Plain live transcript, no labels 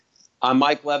I'm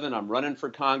Mike Levin. I'm running for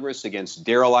Congress against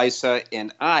Darrell Issa,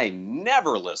 and I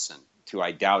never listen to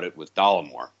I Doubt It with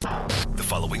Dollemore. The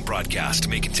following broadcast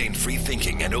may contain free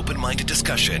thinking and open-minded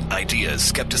discussion, ideas,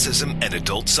 skepticism, and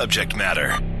adult subject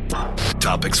matter.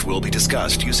 Topics will be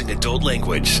discussed using adult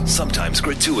language, sometimes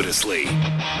gratuitously.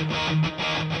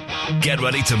 Get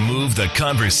ready to move the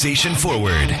conversation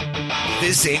forward.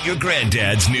 This ain't your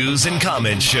granddad's news and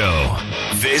comment show.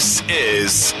 This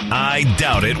is I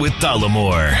Doubt It with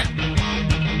Dollemore.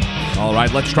 All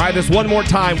right, let's try this one more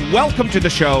time. Welcome to the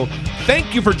show.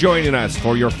 Thank you for joining us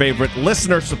for your favorite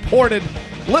listener-supported,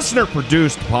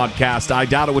 listener-produced podcast, I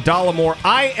Doubt It with Dollemore.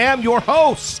 I am your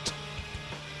host,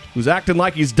 who's acting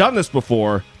like he's done this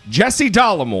before, Jesse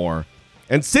Dollemore.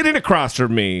 And sitting across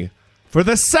from me for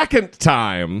the second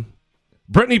time,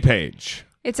 Brittany Page.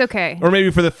 It's okay. Or maybe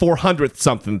for the 400th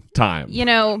something time. You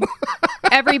know,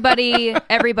 everybody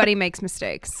makes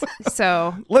mistakes.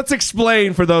 So let's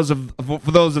explain for those of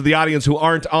the audience who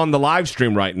aren't on the live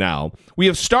stream right now. We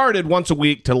have started once a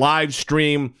week to live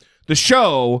stream the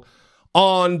show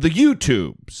on the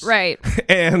YouTubes. Right.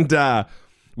 And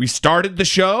we started the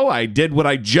show. I did what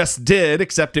I just did,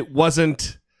 except it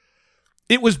wasn't.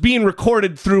 It was being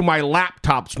recorded through my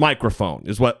laptop's microphone,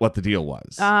 is what the deal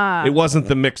was. It wasn't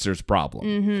the mixer's problem.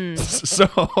 Mm-hmm.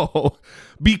 So,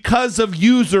 because of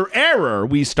user error,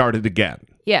 we started again.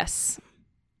 Yes.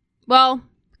 Well,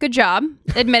 good job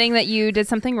admitting that you did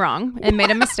something wrong and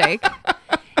made a mistake.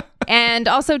 And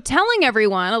also telling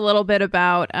everyone a little bit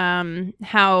about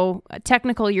how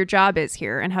technical your job is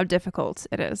here and how difficult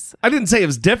it is. I didn't say it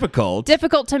was difficult.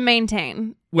 Difficult to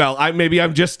maintain. Well, maybe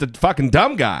I'm just a fucking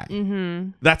dumb guy. Mm-hmm.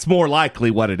 That's more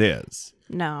likely what it is.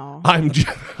 No. I'm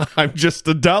just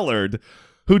a dullard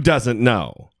who doesn't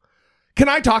know. Can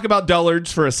I talk about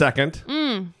dullards for a second?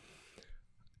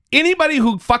 Anybody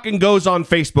who fucking goes on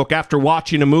Facebook after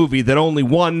watching a movie that only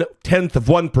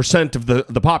 0.1% of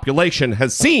the population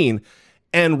has seen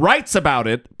and writes about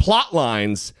it, plot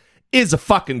lines, is a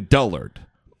fucking dullard.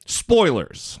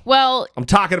 Spoilers. Well, I'm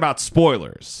talking about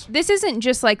spoilers. This isn't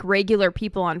just like regular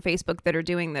people on Facebook that are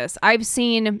doing this. I've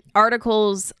seen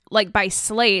articles like by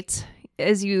Slate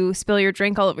as you spill your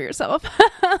drink all over yourself.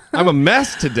 I'm a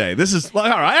mess today. This is all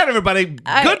right, everybody.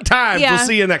 Good times. Yeah. We'll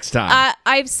see you next time.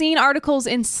 I've seen articles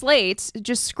in Slate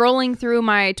just scrolling through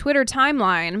my Twitter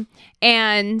timeline,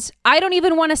 and I don't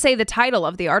even want to say the title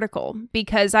of the article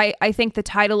because I think the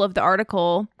title of the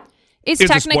article is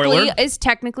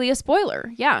technically a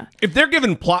spoiler. Yeah. If they're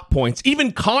given plot points,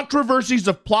 even controversies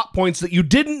of plot points that you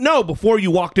didn't know before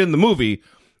you walked in the movie,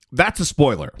 that's a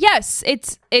spoiler. Yes,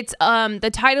 it's the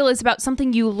title is about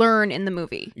something you learn in the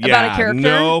movie about a character.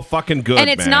 No fucking good, and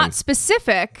it's man. not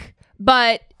specific,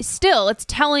 but still, it's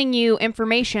telling you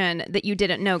information that you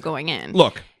didn't know going in.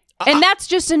 Look, and that's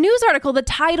just a news article. The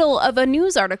title of a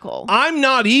news article. I'm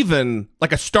not even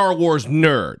like a Star Wars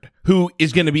nerd who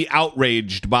is going to be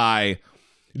outraged by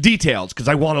details because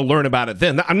I want to learn about it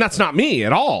then. That's not me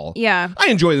at all. Yeah, I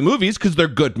enjoy the movies because they're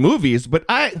good movies, but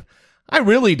I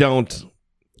really don't.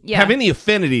 Yeah. Have any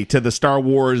affinity to the Star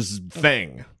Wars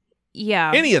thing.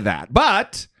 Yeah. Any of that.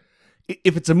 But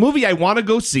if it's a movie I want to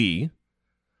go see,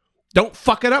 don't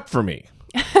fuck it up for me.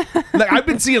 Like, I've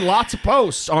been seeing lots of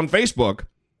posts on Facebook,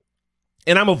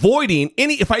 and I'm avoiding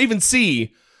if I even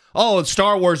see, oh, it's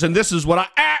Star Wars and this is what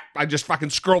I just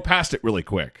fucking scroll past it really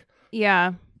quick.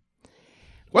 Yeah.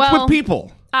 What's with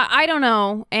people? I don't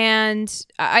know. And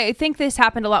I think this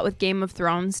happened a lot with Game of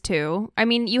Thrones, too. I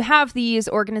mean, you have these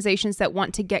organizations that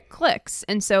want to get clicks.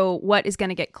 And so what is going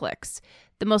to get clicks?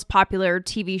 The most popular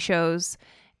TV shows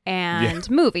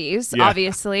and movies,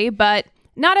 obviously. But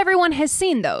not everyone has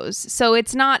seen those. So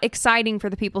it's not exciting for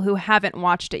the people who haven't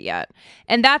watched it yet.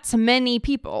 And that's many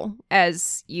people,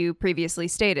 as you previously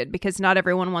stated, because not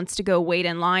everyone wants to go wait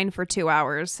in line for 2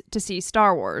 hours to see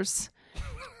Star Wars.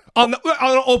 On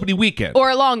an opening weekend.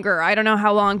 Or longer. I don't know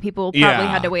how long people probably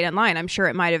had to wait in line. I'm sure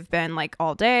it might have been like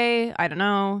all day. I don't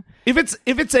know. If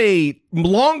it's a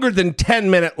longer than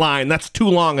 10-minute line, that's too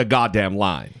long a goddamn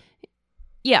line.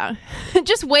 Yeah.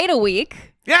 Just wait a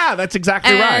week. Yeah, that's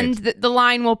exactly right. And the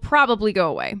line will probably go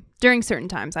away during certain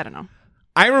times. I don't know.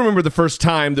 I remember the first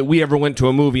time that we ever went to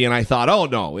a movie and I thought, oh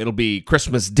no, it'll be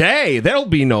Christmas Day. There'll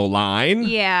be no line.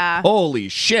 Yeah. Holy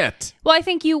shit. Well, I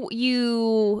think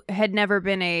you had never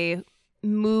been a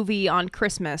movie on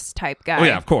Christmas type guy. Oh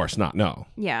yeah, of course not. No.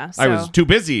 Yeah. So. I was too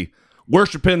busy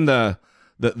worshiping the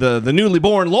newly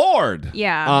born Lord.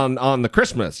 Yeah. On the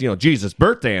Christmas, Jesus'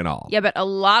 birthday and all. Yeah, but a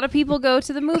lot of people go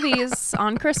to the movies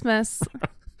on Christmas.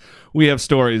 We have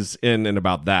stories in and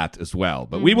about that as well,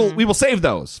 but we will save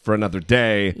those for another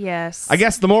day. Yes. I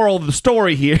guess the moral of the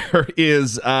story here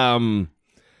is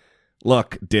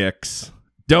Look, dicks,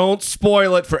 don't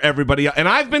spoil it for everybody. And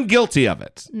I've been guilty of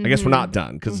it. I guess we're not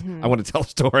done because I want to tell a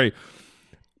story.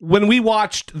 When we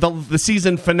watched the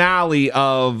season finale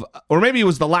of, or maybe it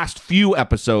was the last few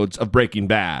episodes of Breaking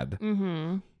Bad,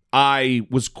 I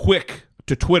was quick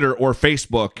to Twitter or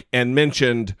Facebook and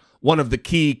mentioned one of the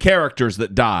key characters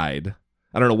that died.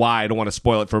 I don't know why. I don't want to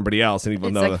spoil it for everybody else. And even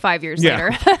It's though like 5 years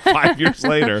later. 5 years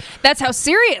later. That's how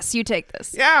serious you take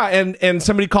this. Yeah, and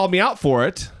somebody called me out for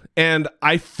it. And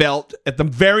I felt, at the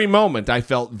very moment, I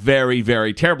felt very,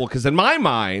 very terrible. Because in my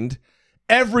mind,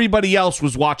 everybody else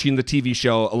was watching the TV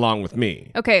show along with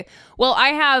me. Okay. Well, I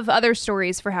have other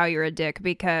stories for how you're a dick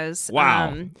because...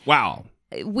 Wow.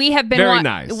 We have been very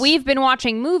nice. We've been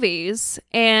watching movies,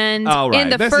 and in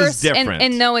the this first is different.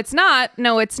 and no, it's not.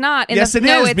 Yes, it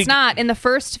no, is. it's not. In the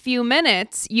first few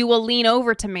minutes, you will lean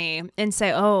over to me and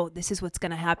say, "Oh, this is what's going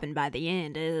to happen by the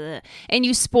end," and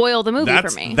you spoil the movie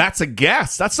for me. That's a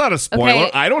guess. That's not a spoiler.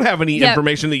 Okay. I don't have any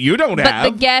information that you don't have.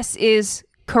 But the guess is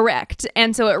correct,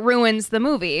 and so it ruins the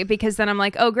movie because then I'm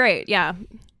like, "Oh, great, yeah."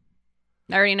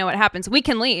 I already know what happens. We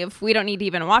can leave. We don't need to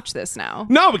even watch this now.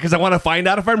 No, because I want to find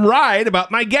out if I'm right about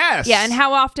my guess. Yeah, and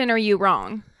how often are you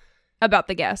wrong about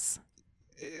the guess?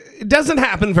 It doesn't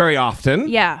happen very often.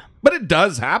 Yeah. But it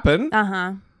does happen.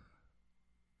 Uh-huh.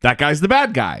 That guy's the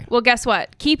bad guy. Well, guess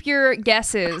what? Keep your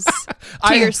guesses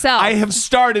to yourself. I have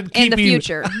started keeping... in the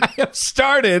future. I have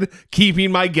started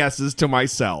keeping my guesses to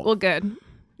myself. Well, good.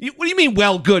 What do you mean,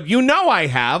 well, good? You know I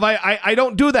have. I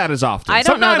don't do that as often. I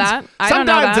don't know that.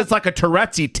 Sometimes it's like a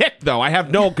Tourette's tick, though. I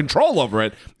have no control over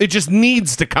it. It just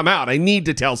needs to come out. I need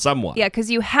to tell someone. Yeah,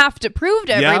 because you have to prove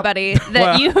to everybody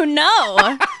that you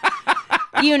know.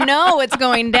 You know it's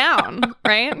going down,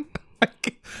 right?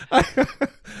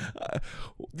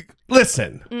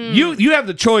 Listen, you have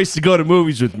the choice to go to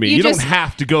movies with me. You don't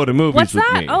have to go to movies with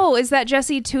me. Oh, is that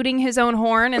Jesse tooting his own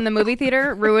horn in the movie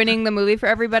theater, ruining the movie for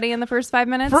everybody in the first 5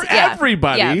 minutes? For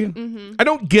everybody. Yeah. Mm-hmm. I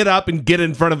don't get up and get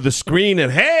in front of the screen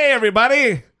and, hey,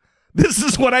 everybody, this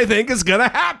is what I think is going to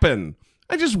happen.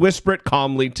 I just whisper it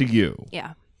calmly to you.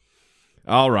 Yeah.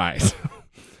 All right.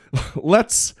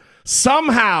 Let's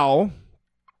somehow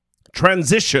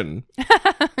transition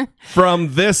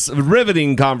from this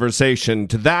riveting conversation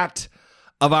to that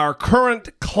of our current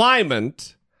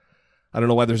climate. I don't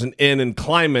know why there's an N in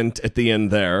climate at the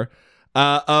end there,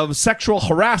 of sexual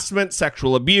harassment,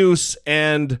 sexual abuse,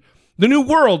 and the new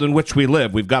world in which we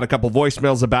live. We've got a couple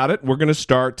voicemails about it. We're going to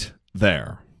start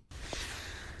there.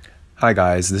 Hi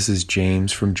guys, this is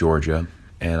James from Georgia,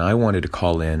 and I wanted to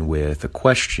call in with a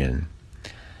question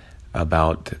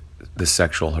about the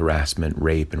sexual harassment,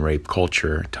 rape, and rape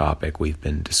culture topic we've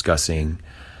been discussing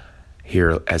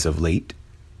here as of late.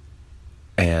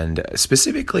 And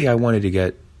specifically, I wanted to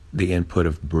get the input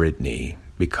of Brittany,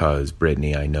 because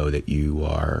Brittany, I know that you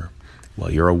are,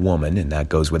 well, you're a woman, and that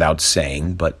goes without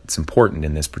saying, but it's important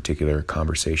in this particular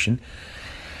conversation.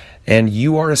 And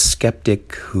you are a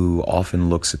skeptic who often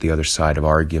looks at the other side of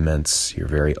arguments. You're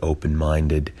very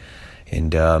open-minded.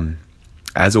 And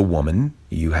as a woman,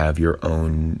 you have your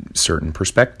own certain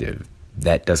perspective.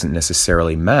 That doesn't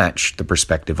necessarily match the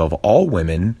perspective of all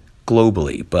women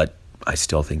globally, but I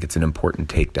still think it's an important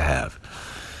take to have.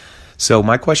 So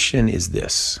my question is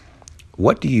this: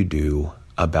 what do you do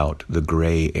about the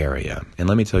gray area? And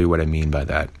let me tell you what I mean by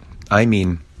that. I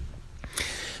mean,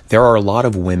 there are a lot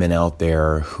of women out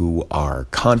there who are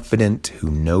confident, who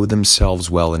know themselves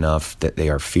well enough that they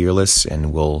are fearless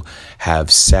and will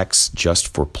have sex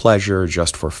just for pleasure,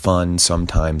 just for fun,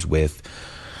 sometimes with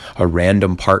a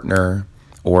random partner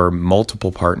or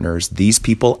multiple partners. These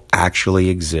people actually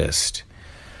exist.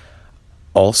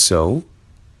 Also,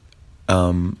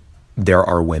 there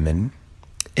are women,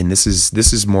 and this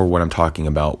is more what I'm talking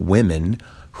about, women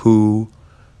who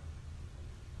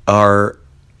are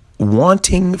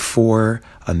wanting for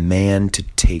a man to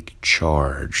take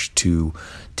charge, to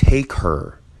take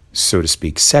her, so to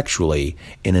speak, sexually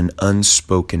in an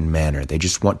unspoken manner. They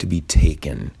just want to be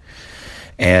taken.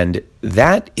 And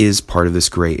that is part of this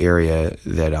gray area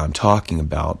that I'm talking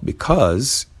about,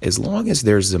 because as long as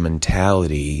there's a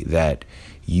mentality that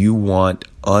you want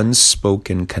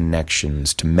unspoken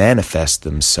connections to manifest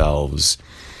themselves,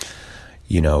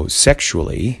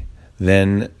 sexually,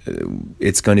 then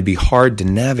it's going to be hard to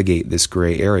navigate this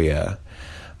gray area.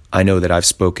 I know that I've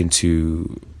spoken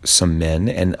to some men,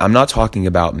 and I'm not talking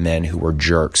about men who are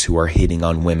jerks, who are hitting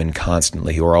on women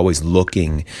constantly, who are always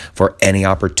looking for any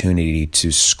opportunity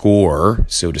to score,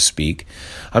 so to speak.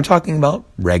 I'm talking about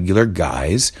regular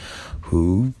guys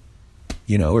who,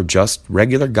 are just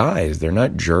regular guys. They're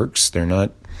not jerks. They're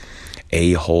not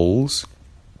a-holes.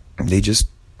 They just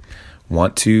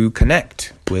want to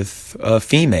connect with a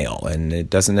female, and it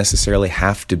doesn't necessarily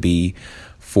have to be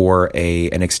for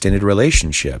an extended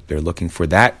relationship. They're looking for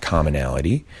that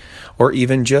commonality, or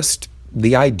even just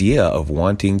the idea of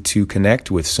wanting to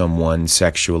connect with someone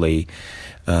sexually,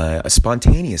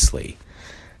 spontaneously.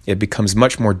 It becomes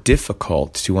much more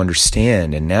difficult to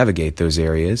understand and navigate those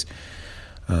areas.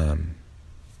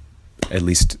 At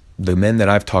least the men that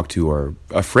I've talked to are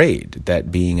afraid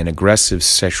that being an aggressive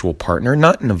sexual partner,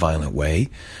 not in a violent way,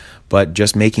 but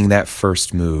just making that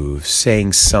first move,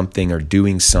 saying something or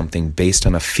doing something based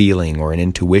on a feeling or an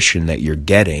intuition that you're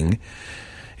getting,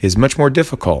 is much more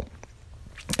difficult.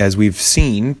 As we've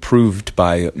seen, proved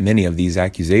by many of these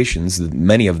accusations,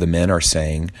 many of the men are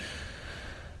saying,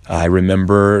 I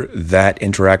remember that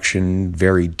interaction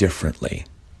very differently.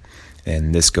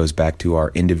 And this goes back to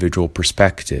our individual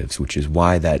perspectives, which is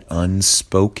why that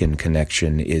unspoken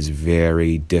connection is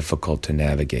very difficult to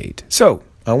navigate. So,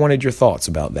 I wanted your thoughts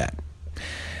about that.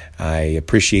 I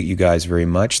appreciate you guys very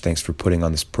much. Thanks for putting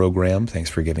on this program.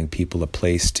 Thanks for giving people a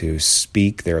place to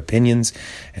speak their opinions.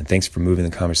 And thanks for moving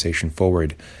the conversation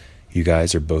forward. You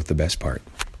guys are both the best part.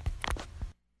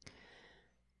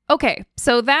 Okay,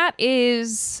 so that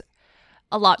is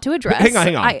a lot to address.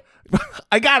 Hang on.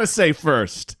 I gotta say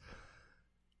first,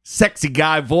 sexy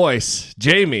guy voice,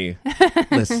 Jamie.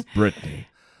 Listen, Brittany.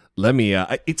 Let me,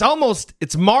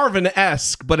 it's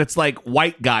Marvin-esque, but it's like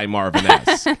white guy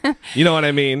Marvin-esque. You know what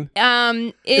I mean?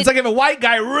 It's like if a white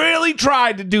guy really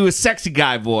tried to do a sexy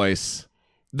guy voice,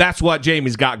 that's what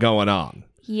Jamie's got going on.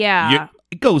 Yeah.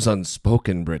 It goes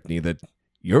unspoken, Brittany, that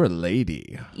you're a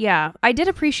lady. Yeah. I did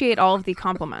appreciate all of the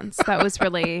compliments. That was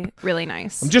really, really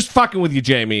nice. I'm just fucking with you,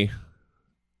 Jamie.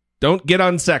 Don't get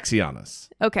unsexy on us.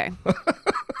 Okay.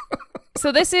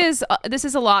 So this is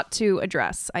a lot to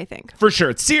address, I think. For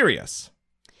sure. It's serious,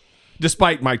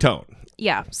 despite my tone.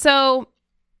 Yeah. So,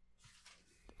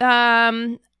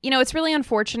 it's really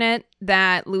unfortunate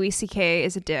that Louis C.K.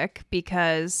 is a dick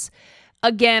because,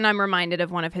 again, I'm reminded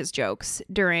of one of his jokes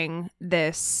during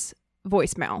this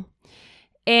voicemail.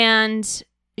 And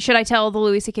should I tell the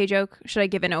Louis C.K. joke? Should I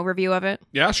give an overview of it?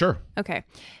 Yeah, sure. Okay.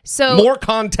 So more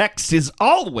context is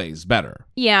always better.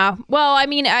 Yeah. Well, I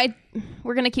mean,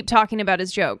 we're going to keep talking about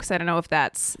his jokes. I don't know if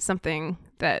that's something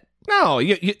that... No,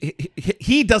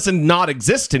 he doesn't not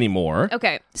exist anymore.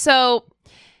 Okay. So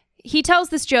he tells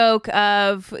this joke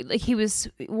of he was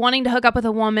wanting to hook up with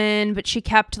a woman, but she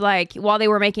kept while they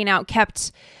were making out,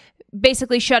 kept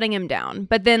basically shutting him down,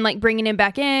 but then bringing him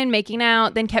back in, making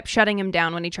out, then kept shutting him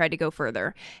down when he tried to go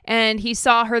further. And he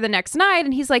saw her the next night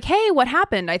and he's like, hey, what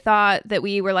happened? I thought that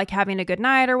we were having a good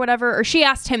night or whatever. Or she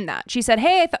asked him that. She said,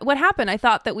 hey, what happened? I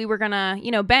thought that we were gonna,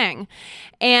 bang.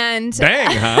 And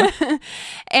bang, huh?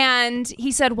 And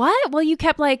he said, what? Well, you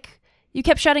kept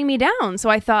shutting me down. So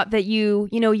I thought that you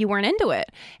weren't into it.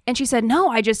 And she said,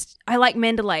 no, I like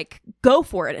men to go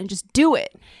for it and just do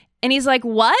it. And he's like,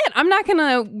 what? I'm not going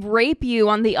to rape you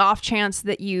on the off chance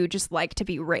that you just like to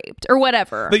be raped or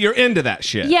whatever. But you're into that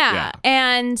shit. Yeah.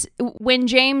 And when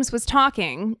James was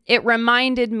talking, it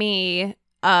reminded me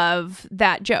of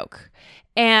that joke.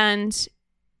 And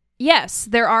yes,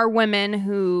 there are women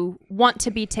who want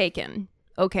to be taken.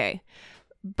 Okay.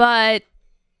 But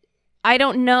I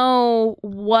don't know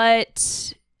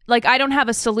what... I don't have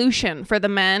a solution for the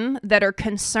men that are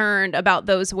concerned about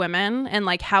those women and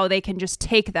how they can just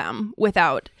take them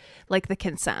without the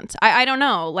consent. I don't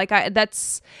know.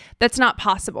 That's not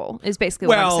possible is basically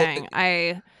what I'm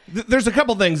saying. There's a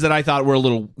couple things that I thought were a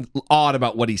little odd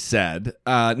about what he said.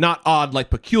 Not odd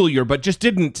peculiar, but just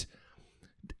didn't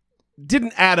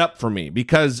add up for me,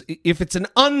 because if it's an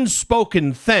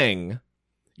unspoken thing,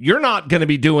 you're not going to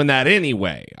be doing that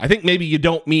anyway. I think maybe you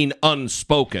don't mean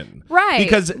unspoken. Right.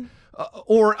 Because,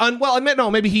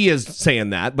 maybe he is saying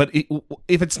that, but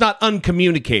if it's not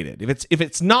uncommunicated, if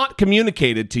it's not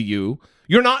communicated to you,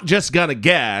 you're not just going to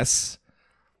guess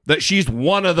that she's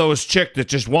one of those chicks that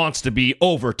just wants to be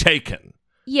overtaken.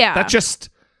 Yeah. That just,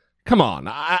 come on.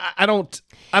 I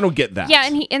don't get that. Yeah,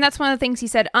 and that's one of the things he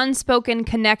said. Unspoken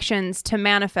connections to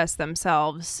manifest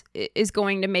themselves is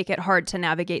going to make it hard to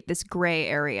navigate this gray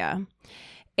area.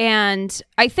 And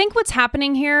I think what's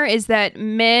happening here is that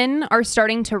men are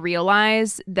starting to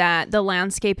realize that the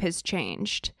landscape has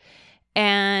changed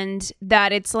and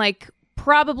that it's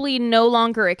probably no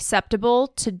longer acceptable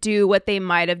to do what they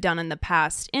might have done in the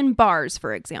past in bars,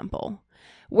 for example,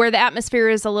 where the atmosphere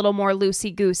is a little more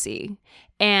loosey-goosey.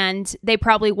 And they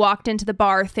probably walked into the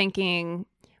bar thinking,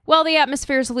 well, the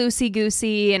atmosphere's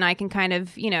loosey-goosey and I can kind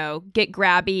of, get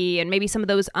grabby and maybe some of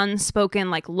those unspoken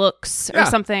looks or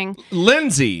something.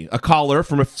 Lindsay, a caller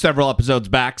from several episodes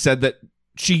back, said that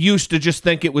she used to just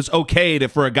think it was okay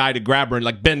for a guy to grab her and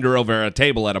like bend her over a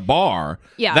table at a bar.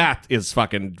 Yeah. That is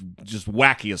fucking just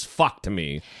wacky as fuck to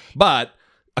me. But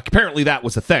apparently that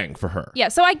was a thing for her. Yeah,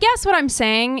 so I guess what I'm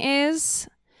saying is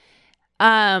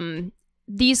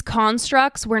these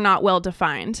constructs were not well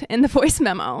defined in the voice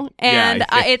memo. And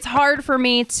it's hard for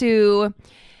me to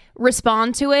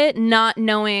respond to it not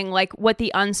knowing like what the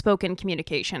unspoken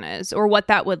communication is or what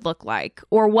that would look like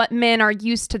or what men are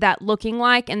used to that looking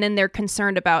like, and then they're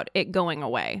concerned about it going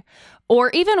away, or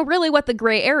even really what the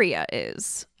gray area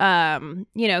is.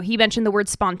 He mentioned the word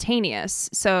spontaneous.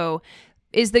 So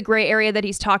is the gray area that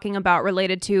he's talking about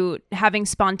related to having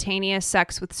spontaneous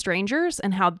sex with strangers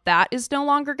and how that is no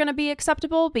longer going to be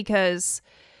acceptable because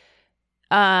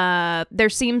there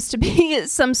seems to be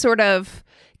some sort of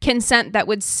consent that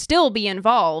would still be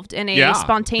involved in a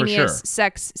spontaneous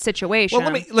sex situation.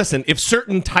 Well, listen, if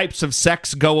certain types of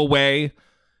sex go away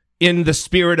in the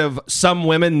spirit of some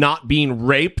women not being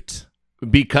raped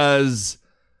because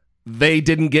they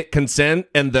didn't get consent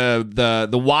and the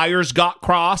wires got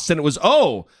crossed and it was,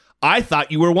 oh, I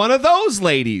thought you were one of those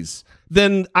ladies,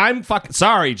 then I'm fucking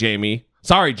sorry, Jamie.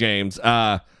 Sorry, James.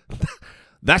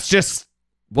 That's just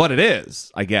what it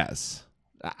is, I guess.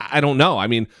 I don't know. I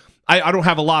mean, I don't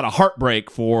have a lot of heartbreak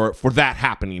for that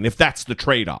happening, if that's the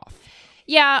trade-off.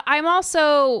 Yeah,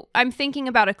 I'm thinking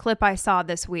about a clip I saw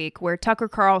this week where Tucker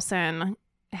Carlson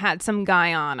had some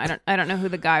guy on. I don't know who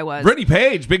the guy was. Brittany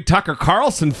Page, big Tucker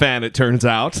Carlson fan, it turns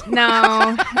out.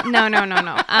 No.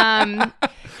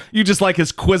 You just like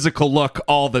his quizzical look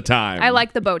all the time. I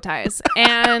like the bow ties.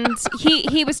 And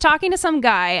he was talking to some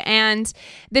guy, and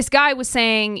this guy was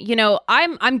saying,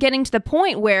 I'm getting to the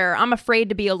point where I'm afraid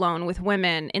to be alone with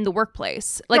women in the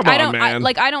workplace. Like I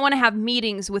don't want to have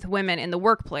meetings with women in the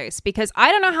workplace because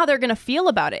I don't know how they're going to feel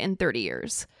about it in 30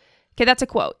 years. Okay, that's a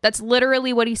quote. That's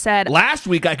literally what he said. Last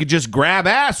week, I could just grab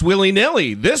ass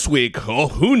willy-nilly. This week,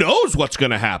 who knows what's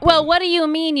going to happen? Well, what do you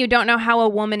mean you don't know how a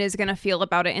woman is going to feel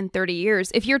about it in 30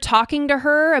 years? If you're talking to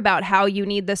her about how you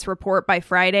need this report by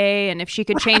Friday, and if she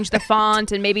could change the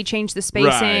font and maybe change the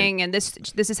spacing, and this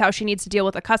is how she needs to deal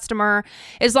with a customer,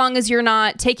 as long as you're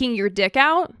not taking your dick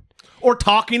out. Or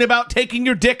talking about taking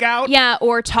your dick out. Yeah,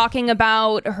 or talking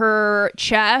about her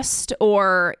chest,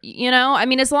 or,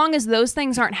 as long as those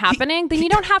things aren't happening, then you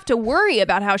don't have to worry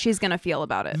about how she's going to feel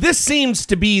about it. This seems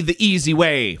to be the easy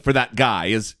way for that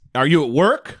guy are you at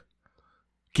work?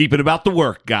 Keep it about the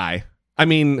work, guy. I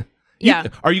mean,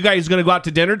 are you guys going to go out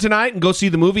to dinner tonight and go see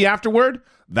the movie afterward?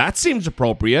 That seems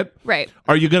appropriate. Right.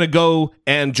 Are you going to go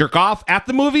and jerk off at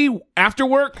the movie after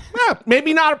work?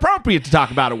 Maybe not appropriate to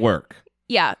talk about at work.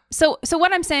 Yeah. So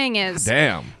what I'm saying is,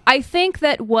 damn. I think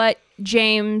that what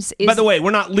James is. By the way, we're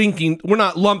not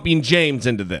lumping James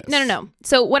into this. No.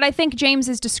 So what I think James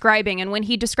is describing, and when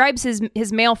he describes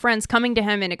his male friends coming to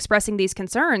him and expressing these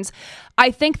concerns,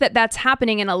 I think that that's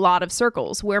happening in a lot of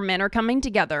circles where men are coming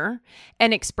together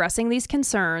and expressing these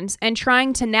concerns and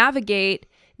trying to navigate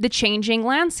the changing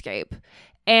landscape.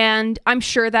 And I'm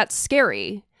sure that's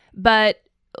scary, but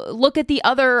look at the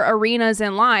other arenas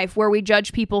in life where we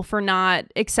judge people for not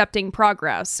accepting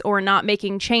progress or not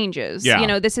making changes.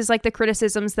 Yeah. This is like the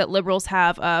criticisms that liberals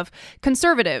have of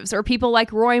conservatives or people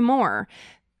like Roy Moore.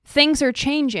 Things are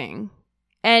changing,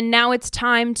 and now it's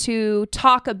time to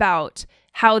talk about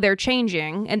how they're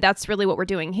changing, and that's really what we're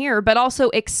doing here, but also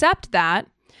accept that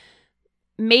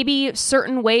maybe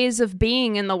certain ways of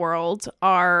being in the world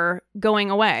are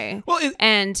going away.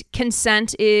 And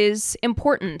consent is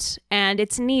important and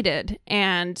it's needed.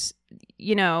 And,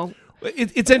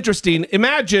 it's interesting.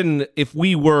 Imagine if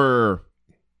we were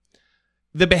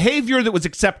the behavior that was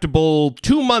acceptable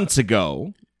 2 months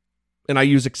ago, and I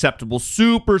use acceptable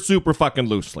super, super fucking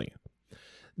loosely.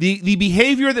 The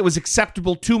behavior that was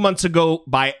acceptable 2 months ago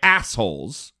by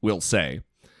assholes, we'll say.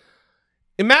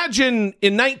 Imagine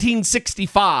in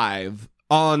 1965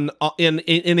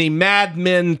 in a Mad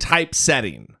Men type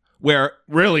setting where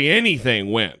really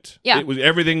anything went. Yeah.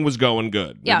 Everything was going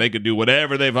good. Yeah. They could do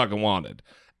whatever they fucking wanted.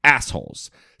 Assholes,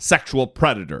 sexual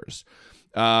predators,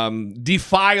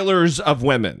 defilers of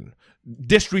women,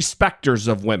 disrespecters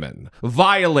of women,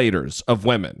 violators of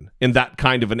women in that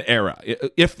kind of an era.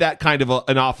 If that kind of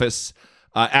an office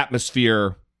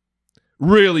atmosphere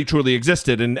really truly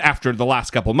existed, and after the last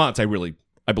couple months, I believe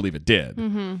it did.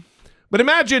 Mm-hmm. But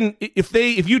imagine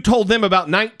if you told them about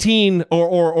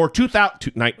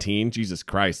 2019, Jesus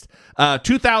Christ,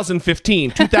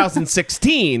 2015,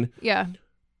 2016. Yeah.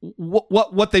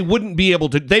 What they wouldn't be able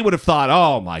to, they would have thought,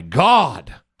 oh my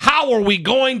God, how are we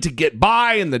going to get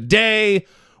by in the day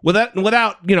without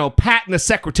patting a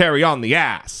secretary on the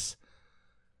ass?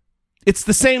 It's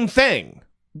the same thing.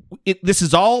 this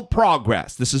is all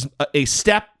progress. This is a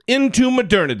step into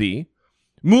modernity,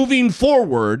 moving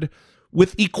forward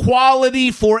with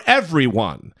equality for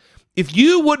everyone. If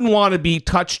you wouldn't want to be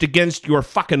touched against your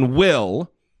fucking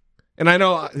will, and I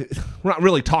know we're not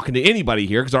really talking to anybody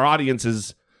here because our audience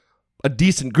is a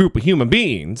decent group of human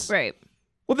beings. Right.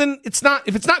 Well, then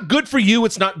if it's not good for you,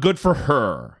 it's not good for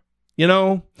her. You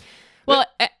know? Well,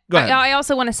 Go ahead. I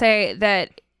also want to say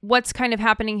that what's kind of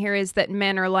happening here is that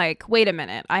men are like, wait a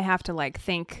minute, I have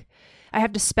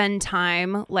to spend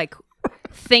time like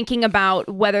thinking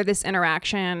about whether this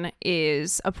interaction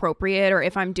is appropriate or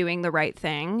if I'm doing the right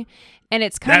thing. And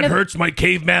it's kind of... That hurts my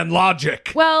caveman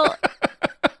logic. Well,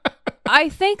 I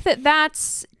think that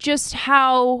that's just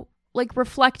how like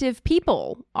reflective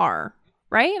people are,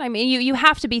 right? I mean, you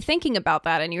have to be thinking about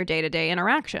that in your day-to-day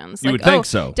interactions. You would think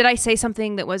so. Did I say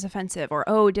something that was offensive?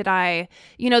 Or, did I,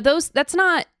 that's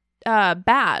not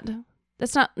bad.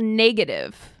 That's not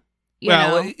negative.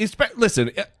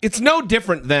 Listen, it's no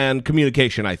different than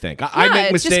communication, I think. I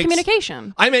make mistakes. Just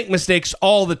communication. I make mistakes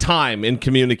all the time in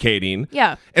communicating.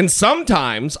 Yeah. And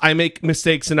sometimes I make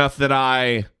mistakes enough that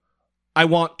I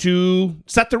want to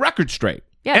set the record straight.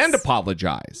 Yes. And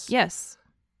apologize. Yes.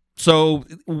 So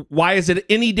why is it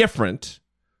any different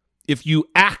if you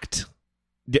act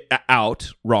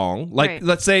out wrong? Like, right.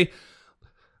 Let's say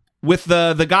with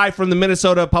the guy from the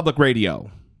Minnesota Public Radio,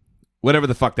 whatever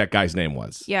the fuck that guy's name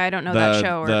was. Yeah, I don't know that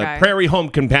show or guy. The Prairie Home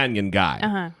Companion guy.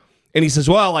 Uh-huh. And he says,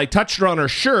 well, I touched her on her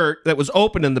shirt that was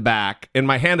open in the back, and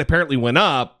my hand apparently went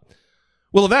up.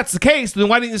 Well, if that's the case, then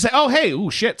why didn't you say, oh, hey,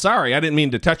 ooh, shit, sorry, I didn't mean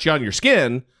to touch you on your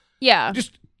skin. Yeah.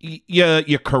 Just,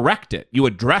 you correct it. You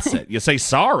address it. You say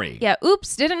sorry. Yeah,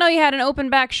 oops, didn't know you had an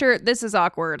open back shirt. This is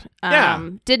awkward.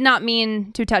 Did not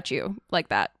mean to touch you like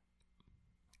that.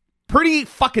 Pretty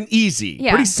fucking easy. Yeah.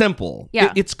 Pretty simple.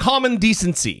 Yeah. It's common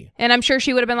decency. And I'm sure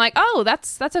she would have been like, oh,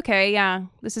 that's okay. Yeah,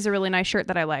 this is a really nice shirt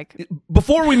that I like.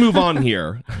 Before we move on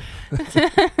here,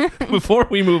 I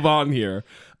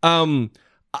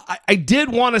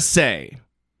did want to say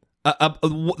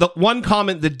the one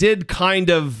comment that did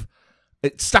kind of,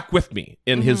 it stuck with me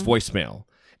in his voicemail.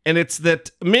 And it's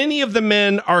that many of the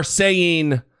men are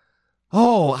saying,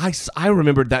 oh, I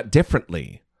remembered that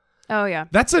differently. Oh, yeah.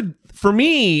 For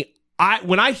me,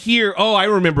 when I hear, oh, I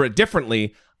remember it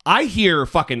differently, I hear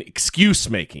fucking excuse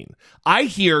making. I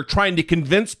hear trying to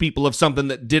convince people of something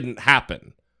that didn't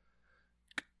happen.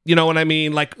 You know what I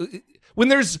mean? Like, when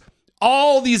there's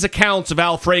all these accounts of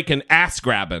Al Franken ass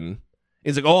grabbing,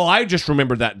 it's like, oh, I just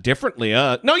remember that differently.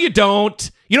 No, you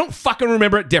don't. You don't fucking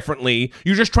remember it differently.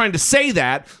 You're just trying to say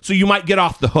that so you might get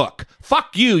off the hook.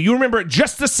 Fuck you. You remember it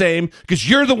just the same because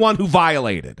you're the one who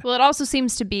violated. Well, it also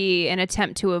seems to be an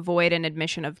attempt to avoid an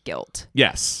admission of guilt.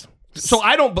 Yes. So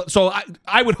I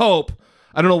would hope,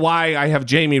 I don't know why I have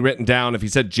Jamie written down if he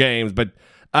said James, but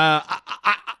I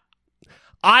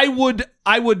would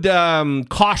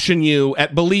caution you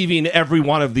at believing every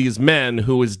one of these men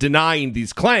who is denying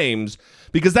these claims,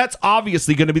 because that's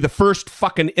obviously going to be the first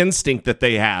fucking instinct that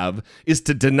they have, is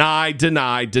to deny,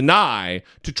 to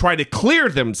try to clear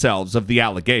themselves of the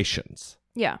allegations.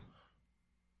 Yeah.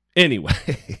 Anyway,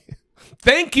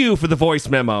 thank you for the voice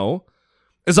memo.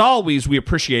 As always, we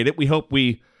appreciate it. We hope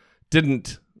we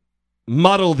didn't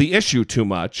muddle the issue too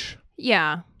much.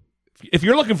 Yeah. If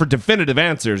you're looking for definitive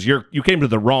answers, you came to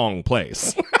the wrong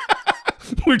place.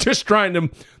 We're just trying to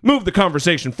move the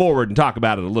conversation forward and talk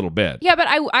about it a little bit. Yeah, but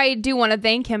I do want to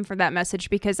thank him for that message,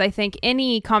 because I think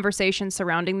any conversation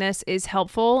surrounding this is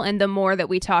helpful. And the more that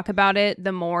we talk about it,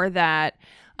 the more that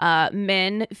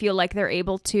men feel like they're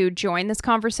able to join this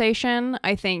conversation,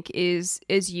 I think is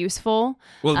useful.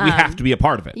 Well, we have to be a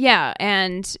part of it. Yeah,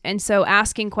 and so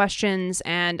asking questions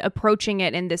and approaching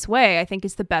it in this way, I think,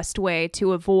 is the best way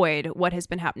to avoid what has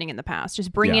been happening in the past.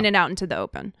 Just bringing it out into the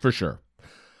open. For sure.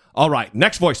 All right,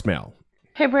 next voicemail.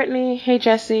 Hey, Brittany. Hey,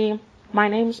 Jesse. My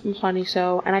name's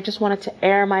Mfaniso, and I just wanted to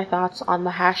air my thoughts on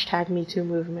the #MeToo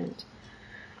movement.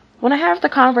 When I have the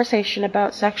conversation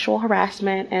about sexual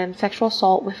harassment and sexual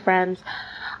assault with friends,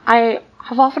 I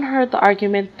have often heard the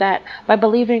argument that by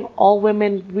believing all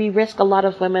women, we risk a lot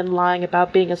of women lying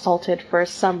about being assaulted for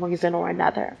some reason or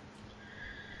another.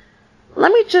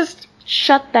 Let me just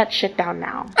shut that shit down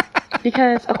now.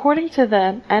 Because according to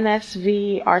the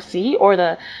NSVRC, or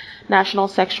the National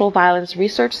Sexual Violence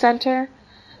Research Center,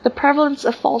 the prevalence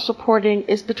of false reporting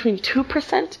is between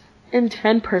 2% and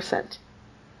 10%.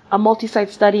 A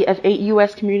multi-site study of 8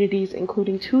 U.S. communities,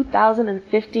 including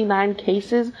 2,059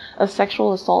 cases of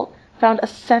sexual assault, found a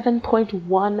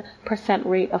 7.1%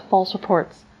 rate of false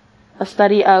reports. A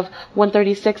study of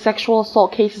 136 sexual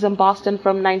assault cases in Boston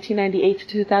from 1998 to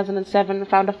 2007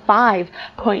 found a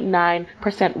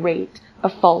 5.9% rate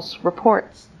of false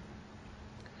reports.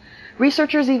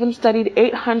 Researchers even studied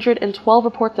 812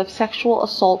 reports of sexual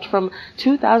assault from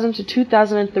 2000 to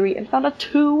 2003 and found a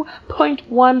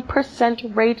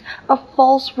 2.1% rate of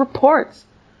false reports.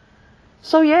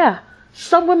 So yeah,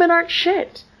 some women aren't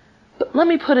shit. But let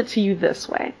me put it to you this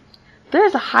way.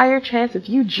 There's a higher chance of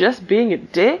you just being a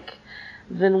dick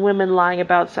than women lying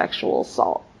about sexual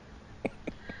assault.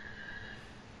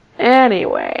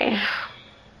 Anyway,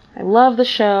 I love the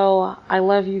show. I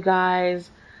love you guys.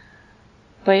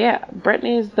 But yeah,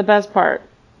 Britney's the best part.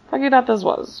 Fuck you thought this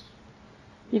was.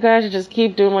 You guys should just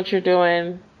keep doing what you're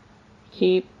doing.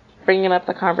 Keep bringing up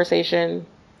the conversation.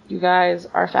 You guys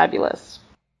are fabulous.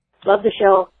 Love the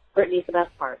show. Britney's the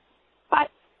best part. Bye.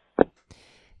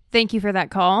 Thank you for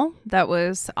that call. That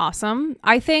was awesome.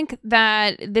 I think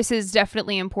that this is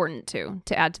definitely important too,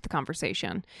 to add to the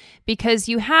conversation, because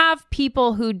you have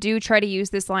people who do try to use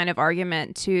this line of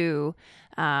argument to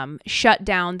shut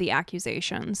down the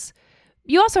accusations.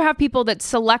 You also have people that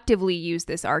selectively use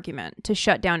this argument to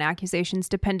shut down accusations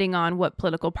depending on what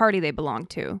political party they belong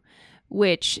to,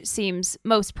 which seems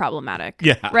most problematic.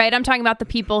 Yeah. Right? I'm talking about the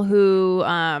people who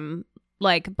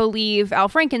believe Al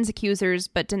Franken's accusers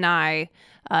but deny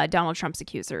Donald Trump's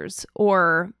accusers,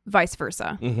 or vice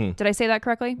versa. Mm-hmm. Did I say that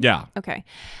correctly? Yeah. Okay.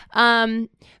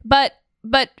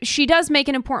 But she does make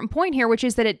an important point here, which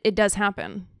is that it does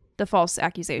happen. The false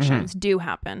accusations do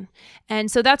happen. And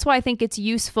so that's why I think it's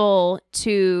useful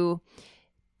to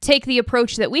take the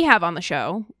approach that we have on the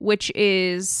show, which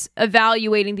is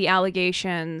evaluating the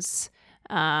allegations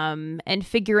and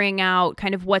figuring out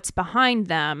kind of what's behind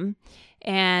them,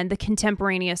 and the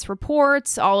contemporaneous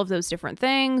reports, all of those different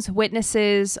things,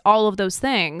 witnesses, all of those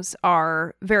things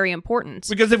are very important.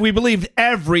 Because if we believed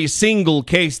every single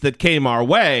case that came our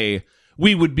way,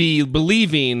 we would be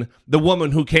believing the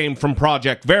woman who came from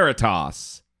Project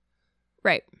Veritas.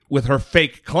 Right. With her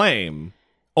fake claim,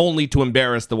 only to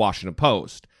embarrass the Washington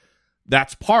Post.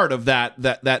 That's part of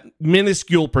that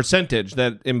minuscule percentage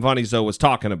that Imvanizo was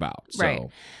talking about. So. Right.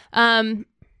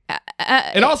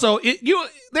 And also,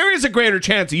 there is a greater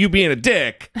chance of you being a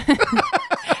dick.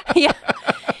 Yeah.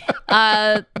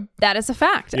 That is a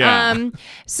fact. Yeah.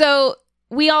 So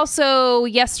we also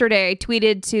yesterday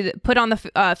put on the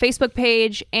Facebook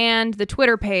page and the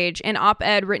Twitter page an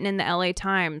op-ed written in the LA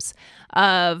Times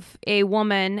of a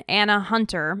woman,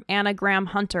 Anna Graham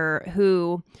Hunter,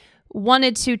 who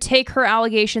wanted to take her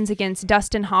allegations against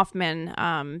Dustin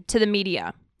Hoffman to the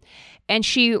media. And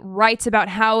she writes about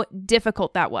how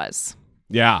difficult that was.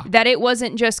 Yeah. That it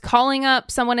wasn't just calling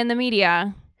up someone in the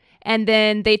media and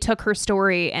then they took her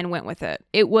story and went with it.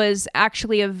 It was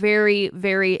actually a very,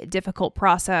 very difficult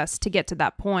process to get to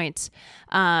that point.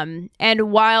 And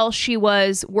while she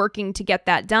was working to get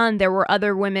that done, there were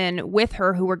other women with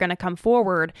her who were going to come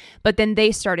forward, but then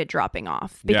they started dropping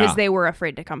off because they were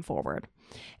afraid to come forward.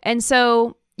 And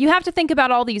so you have to think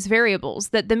about all these variables,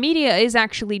 that the media is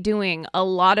actually doing a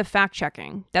lot of fact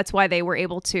checking. That's why they were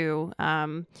able to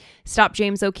stop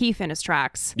James O'Keefe in his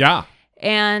tracks. Yeah.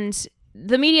 And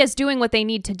the media is doing what they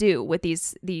need to do with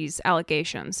these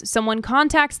allegations. Someone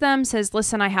contacts them, says,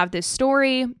 listen, I have this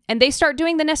story, and they start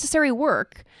doing the necessary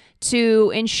work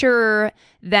to ensure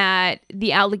that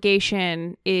the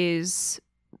allegation is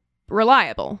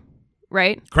reliable,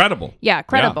 right? Credible. Yeah,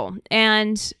 credible. Yeah.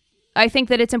 And I think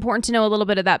that it's important to know a little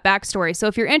bit of that backstory. So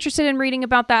if you're interested in reading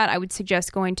about that, I would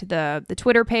suggest going to the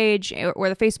Twitter page or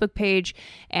the Facebook page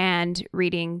and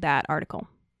reading that article.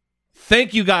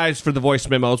 Thank you guys for the voice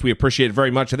memos. We appreciate it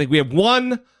very much. I think we have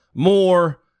one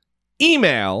more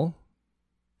email,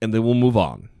 and then we'll move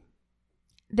on.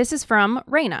 This is from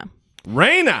Raina.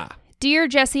 Raina! Dear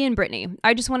Jesse and Brittany,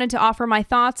 I just wanted to offer my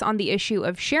thoughts on the issue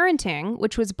of sharenting,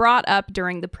 which was brought up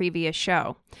during the previous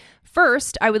show.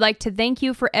 First, I would like to thank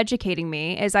you for educating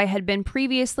me, as I had been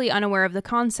previously unaware of the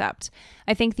concept.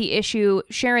 I think the issue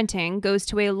sharenting goes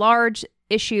to a large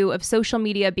issue of social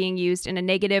media being used in a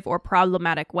negative or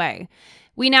problematic way.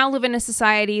 We now live in a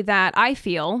society that I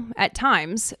feel, at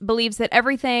times, believes that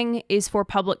everything is for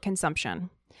public consumption.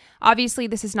 Obviously,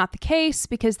 this is not the case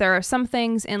because there are some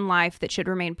things in life that should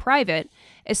remain private,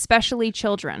 especially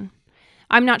children.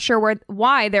 I'm not sure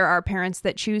why there are parents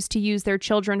that choose to use their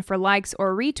children for likes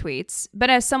or retweets, but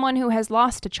as someone who has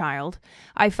lost a child,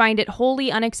 I find it wholly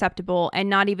unacceptable and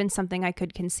not even something I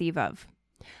could conceive of.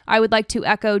 I would like to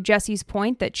echo Jesse's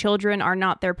point that children are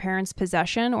not their parents'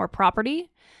 possession or property.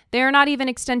 They are not even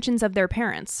extensions of their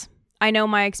parents. I know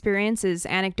my experience is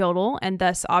anecdotal and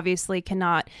thus obviously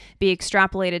cannot be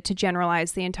extrapolated to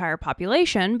generalize the entire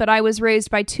population, but I was raised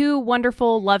by two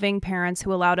wonderful, loving parents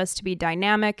who allowed us to be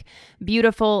dynamic,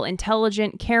 beautiful,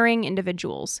 intelligent, caring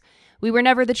individuals. We were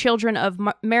never the children of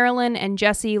Marilyn and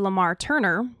Jesse Lamar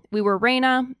Turner. We were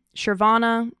Raina,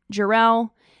 Shervana,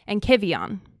 Jarrell, and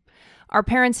Kivion. Our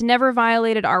parents never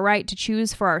violated our right to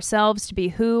choose for ourselves to be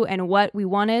who and what we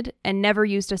wanted and never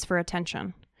used us for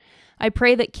attention. I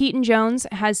pray that Keaton Jones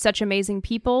has such amazing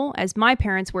people as my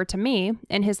parents were to me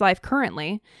in his life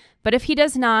currently, but if he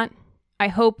does not, I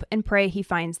hope and pray he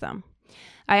finds them.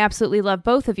 I absolutely love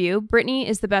both of you. Brittany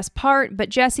is the best part, but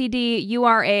Jesse D, you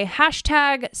are a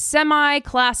hashtag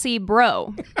semi-classy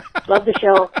bro. Love the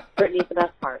show. Brittany's the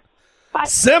best part. Bye.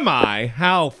 Semi?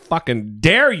 How fucking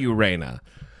dare you, Raina?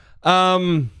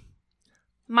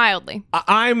 Mildly.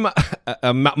 I'm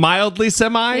mildly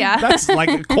semi? Yeah. That's like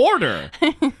a quarter.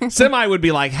 Semi would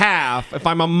be like half. If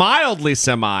I'm a mildly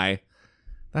semi,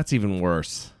 that's even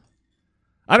worse.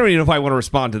 I don't even know if I want to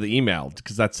respond to the email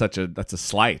because that's a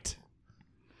slight.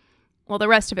 Well, the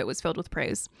rest of it was filled with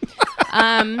praise.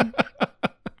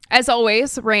 As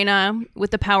always, Raina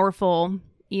with the powerful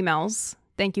emails.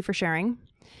 Thank you for sharing.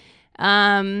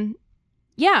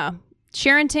 Yeah.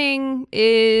 Sharenting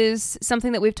is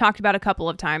something that we've talked about a couple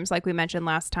of times, like we mentioned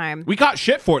last time. We got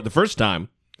shit for it the first time.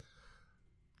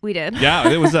 We did. Yeah,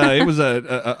 it was a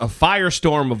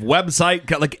firestorm of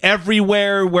website, like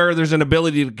everywhere where there's an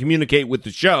ability to communicate with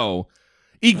the show,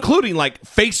 including like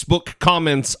Facebook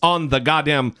comments on the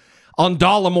goddamn on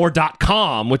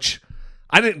dollamore.com, which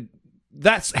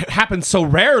that's happened so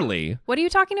rarely. What are you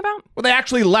talking about? Well, they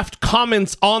actually left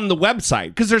comments on the website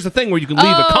because there's a thing where you can leave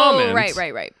a comment.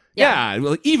 Right. Yeah,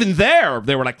 well, even there,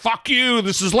 they were like, fuck you,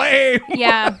 this is lame.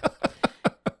 Yeah.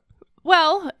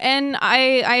 Well, and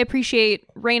I appreciate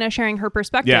Raina sharing her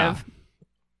perspective.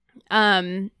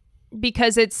 Yeah.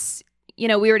 Because it's, we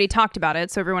already talked about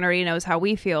it, so everyone already knows how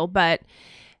we feel, but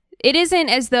it isn't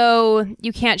as though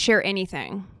you can't share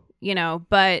anything,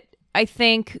 but I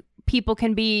think people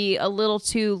can be a little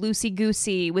too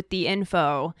loosey-goosey with the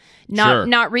info,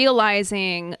 not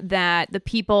realizing that the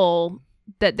people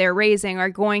that they're raising are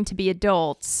going to be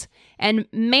adults and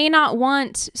may not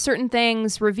want certain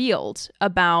things revealed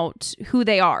about who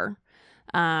they are.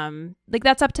 Like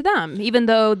that's up to them, even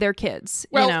though they're kids.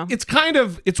 Well,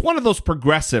 it's one of those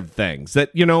progressive things that,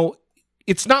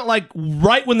 it's not like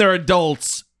right when they're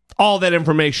adults, all that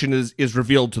information is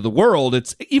revealed to the world.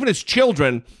 It's even as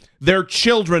children, their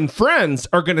children friends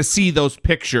are going to see those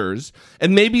pictures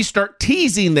and maybe start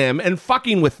teasing them and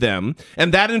fucking with them.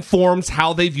 And that informs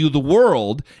how they view the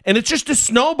world. And it's just a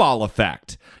snowball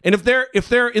effect. And if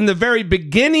they're in the very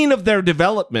beginning of their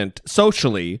development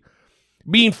socially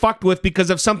being fucked with because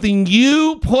of something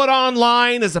you put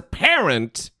online as a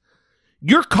parent,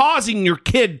 you're causing your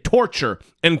kid torture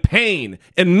and pain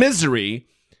and misery.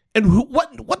 And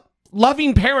what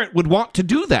loving parent would want to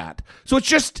do that? So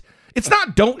it's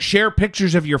not don't share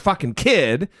pictures of your fucking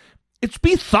kid. It's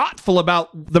be thoughtful about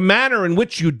the manner in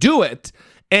which you do it.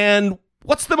 And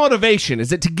what's the motivation?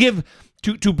 Is it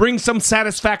to bring some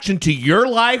satisfaction to your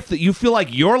life that you feel like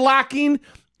you're lacking?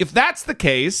 If that's the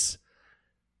case,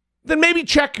 then maybe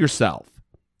check yourself.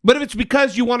 But if it's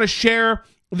because you want to share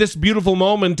this beautiful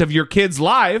moment of your kid's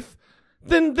life,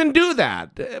 then do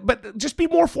that. But just be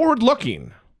more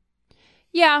forward-looking.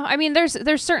 Yeah, I mean,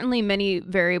 there's certainly many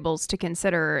variables to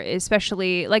consider,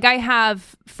 especially, like, I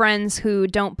have friends who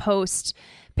don't post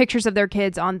pictures of their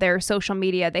kids on their social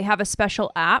media. They have a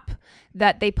special app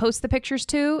that they post the pictures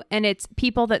to, and it's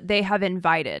people that they have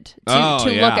invited to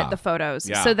look at the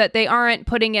photos so that they aren't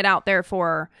putting it out there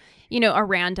for, a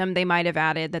random they might have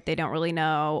added that they don't really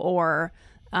know, or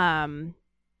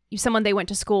someone they went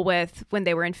to school with when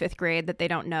they were in 5th grade that they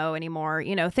don't know anymore,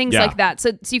 things like that.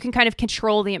 So you can kind of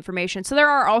control the information. So there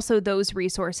are also those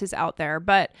resources out there.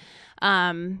 But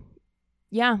I don't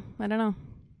know.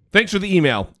 Thanks for the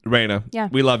email, Raina. Yeah.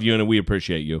 We love you and we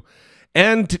appreciate you.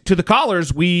 And to the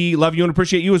callers, we love you and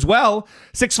appreciate you as well.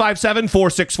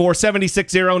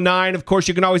 657-464-7609. Of course,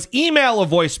 you can always email a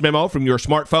voice memo from your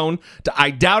smartphone to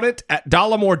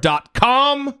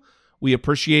idoubt@dollamore.com. We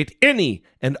appreciate any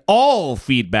and all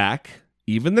feedback,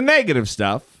 even the negative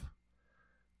stuff,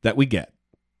 that we get.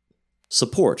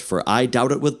 Support for I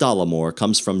Doubt It with Dollamore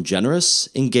comes from generous,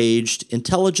 engaged,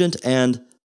 intelligent, and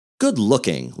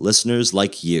good-looking listeners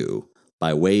like you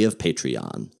by way of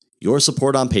Patreon. Your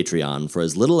support on Patreon for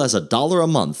as little as $1 a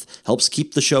month helps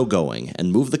keep the show going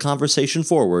and move the conversation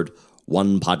forward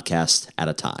one podcast at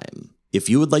a time. If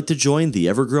you would like to join the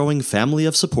ever-growing family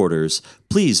of supporters,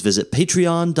 please visit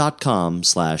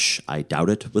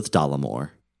patreon.com/IDoubtItWithDollamore.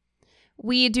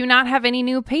 We do not have any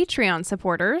new Patreon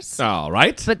supporters. All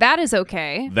right. But that is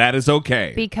okay. That is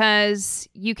okay. Because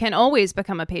you can always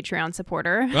become a Patreon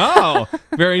supporter. Oh,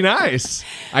 very nice.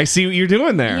 I see what you're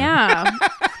doing there. Yeah.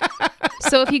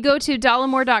 So if you go to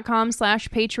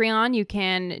dollamore.com/Patreon, you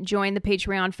can join the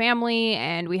Patreon family,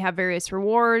 and we have various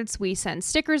rewards. We send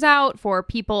stickers out for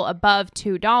people above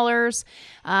 $2.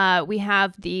 We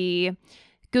have the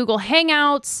Google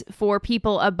Hangouts for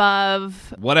people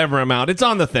above whatever amount. It's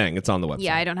on the thing. It's on the website.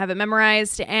 Yeah, I don't have it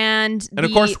memorized. And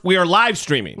of course, we are live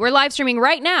streaming. We're live streaming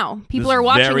right now. People This are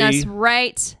watching very us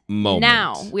right moment.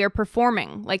 now. We are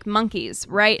performing like monkeys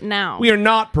right now. We are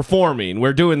not performing.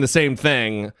 We're doing the same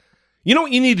thing. You know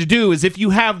what you need to do is if you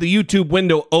have the YouTube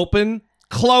window open,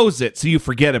 close it so you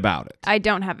forget about it. I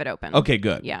don't have it open. Okay,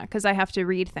 good. Yeah, because I have to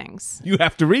read things. You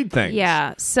have to read things.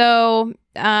 Yeah, so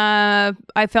I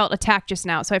felt attacked just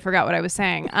now, so I forgot what I was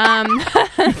saying. You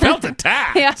felt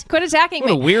attacked? Yeah, quit attacking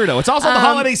What me. a weirdo. It's also the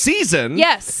holiday season.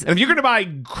 Yes. And if you're going to buy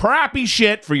crappy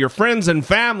shit for your friends and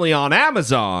family on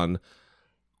Amazon,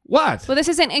 what? Well, this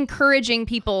isn't encouraging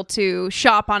people to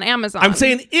shop on Amazon. I'm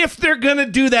saying if they're going to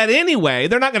do that anyway,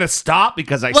 they're not going to stop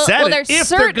because I said it. If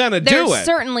they're going to do it. They're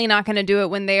certainly not going to do it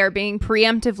when they are being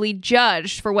preemptively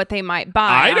judged for what they might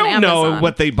buy I don't on know Amazon.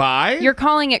 what they buy. You're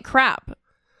calling it crap.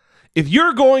 If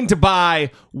you're going to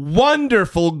buy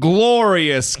wonderful,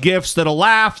 glorious gifts that'll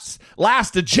last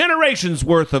a generation's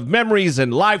worth of memories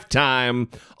and lifetime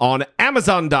on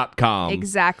Amazon.com.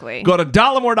 Exactly. Go to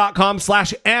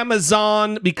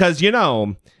dollamore.com/Amazon because,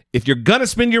 if you're going to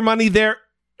spend your money there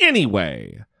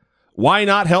anyway, why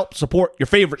not help support your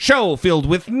favorite show filled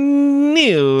with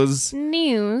news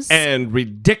and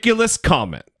ridiculous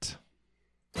comment?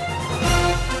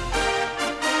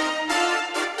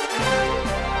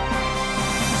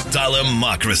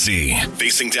 Dollamocracy.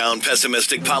 Facing down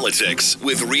pessimistic politics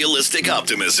with realistic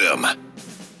optimism.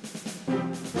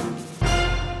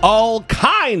 All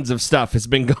kinds of stuff has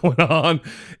been going on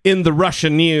in the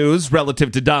Russian news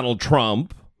relative to Donald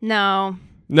Trump. No,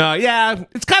 yeah,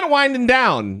 it's kind of winding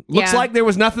down. Looks Yeah. like there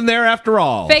was nothing there after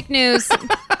all. fake news.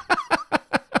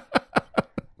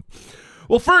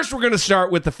 Well, first we're going to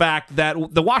start with the fact that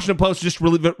the Washington Post just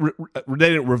really they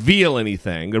didn't reveal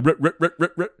anything.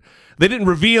 They didn't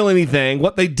reveal anything.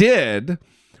 What they did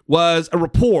was a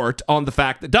report on the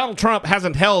fact that Donald Trump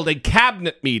hasn't held a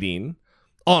cabinet meeting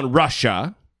on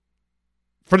Russia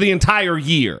for the entire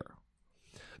year.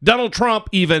 Donald Trump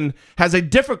even has a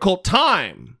difficult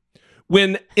time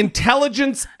when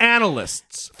intelligence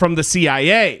analysts from the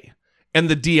CIA and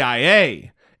the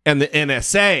DIA and the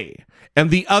NSA and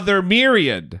the other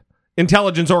myriad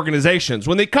intelligence organizations,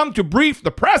 when they come to brief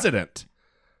the president,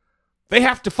 they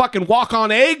have to fucking walk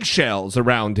on eggshells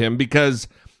around him because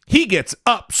he gets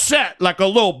upset like a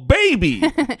little baby.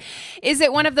 Is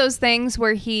it one of those things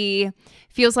where he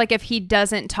feels like if he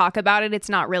doesn't talk about it, it's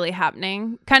not really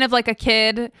happening? Kind of like a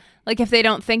kid, like if they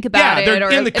don't think about it they're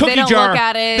or in the if they cookie don't jar. look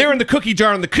at it. They're in the cookie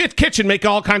jar in the kitchen making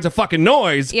all kinds of fucking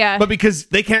noise. Yeah. But because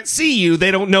they can't see you,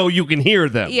 they don't know you can hear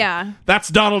them. Yeah. That's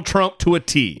Donald Trump to a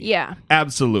T. Yeah.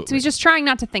 Absolutely. So he's just trying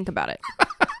not to think about it.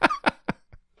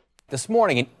 This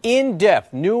morning, an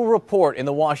in-depth new report in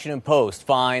the Washington Post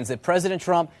finds that President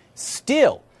Trump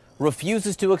still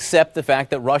refuses to accept the fact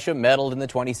that Russia meddled in the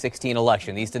 2016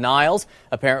 election. These denials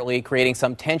apparently creating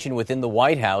some tension within the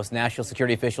White House. National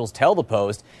security officials tell the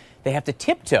Post they have to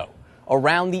tiptoe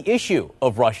around the issue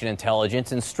of Russian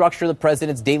intelligence and structure the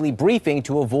president's daily briefing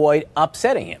to avoid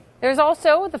upsetting him. There's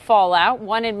also the fallout.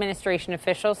 One administration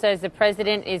official says the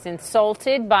president is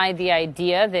insulted by the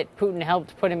idea that Putin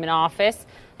helped put him in office,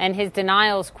 and his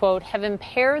denials, quote, have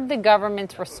impaired the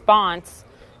government's response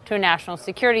to a national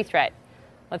security threat.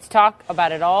 Let's talk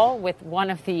about it all with one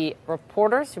of the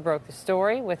reporters who broke the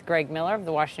story, with Greg Miller of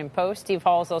the Washington Post. Steve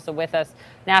Hall is also with us,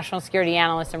 national security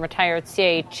analyst and retired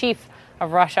CIA chief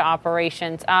of Russia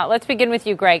operations. Let's begin with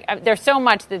you, Greg. There's so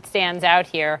much that stands out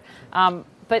here.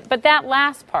 But that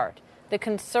last part, the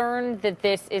concern that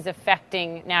this is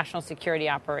affecting national security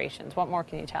operations, what more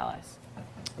can you tell us?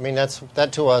 I mean, that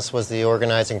to us was the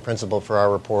organizing principle for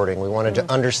our reporting. We wanted to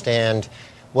understand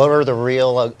what are the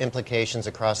real implications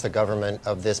across the government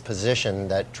of this position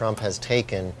that Trump has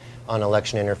taken on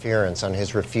election interference, on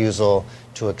his refusal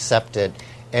to accept it.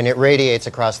 And it radiates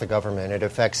across the government. It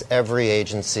affects every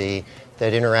agency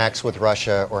that interacts with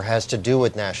Russia or has to do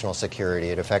with national security.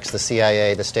 It affects the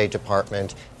CIA, the State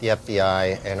Department, the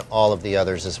FBI, and all of the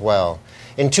others as well.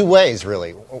 In two ways,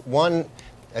 really. One,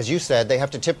 as you said, they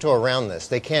have to tiptoe around this.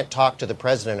 They can't talk to the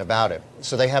president about it.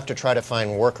 So they have to try to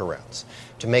find workarounds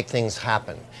to make things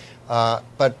happen.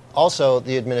 But also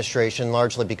the administration,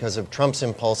 largely because of Trump's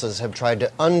impulses, have tried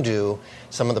to undo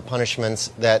some of the punishments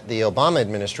that the Obama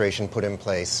administration put in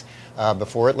place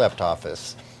before it left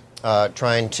office,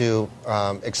 trying to,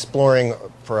 exploring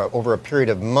for over a period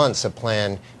of months a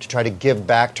plan to try to give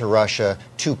back to Russia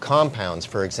 2 compounds,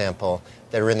 for example,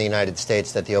 that are in the United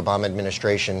States that the Obama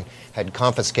administration had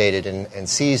confiscated and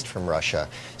seized from Russia.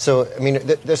 So, I mean,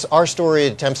 our story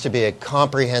attempts to be a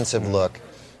comprehensive look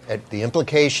at the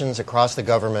implications across the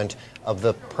government of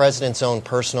the president's own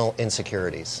personal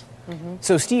insecurities. Mm-hmm.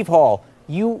 So, Steve Hall,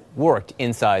 you worked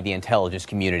inside the intelligence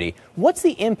community. What's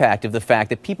the impact of the fact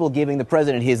that people giving the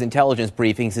president his intelligence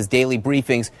briefings, his daily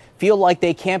briefings, feel like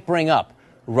they can't bring up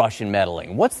Russian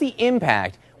meddling? What's the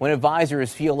impact when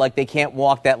advisors feel like they can't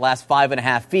walk that last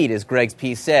 5.5 feet, as Greg's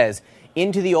piece says,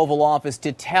 into the Oval Office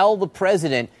to tell the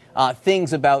president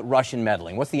things about Russian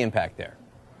meddling? What's the impact there?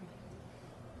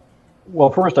 Well,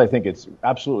 first, I think it's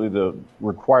absolutely the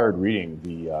required reading,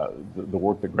 the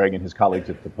work that Greg and his colleagues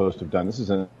at the Post have done.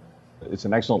 It's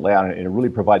an excellent layout, and it really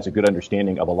provides a good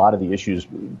understanding of a lot of the issues.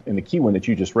 And the key one that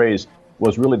you just raised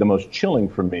was really the most chilling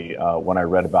for me when I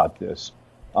read about this.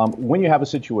 When you have a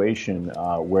situation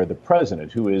where the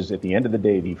president, who is at the end of the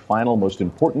day the final most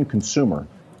important consumer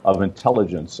of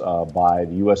intelligence by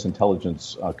the U.S.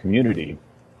 intelligence community,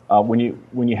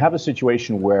 when you have a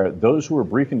situation where those who are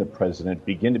briefing the president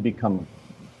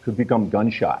could become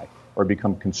gun shy or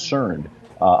become concerned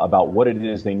about what it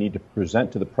is they need to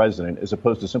present to the president, as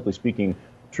opposed to simply speaking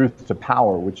truth to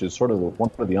power, which is sort of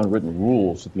one of the unwritten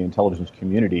rules that the intelligence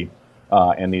community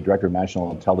and the Director of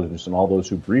National Intelligence and all those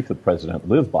who brief the president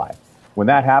live by. When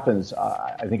that happens,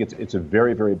 I think it's a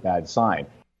very, very bad sign.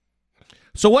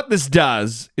 So what this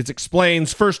does is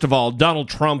explains, first of all, Donald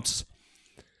Trump's,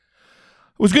 I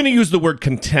was going to use the word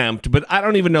contempt, but I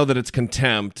don't even know that it's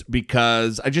contempt,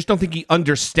 because I just don't think he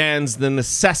understands the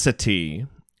necessity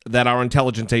that our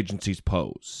intelligence agencies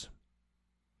pose.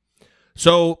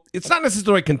 So it's not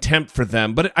necessarily contempt for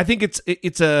them, but I think it's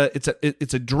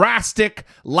a drastic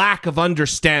lack of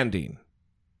understanding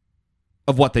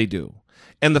of what they do,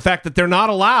 and the fact that they're not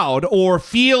allowed, or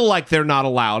feel like they're not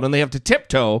allowed, and they have to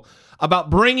tiptoe about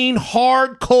bringing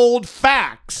hard, cold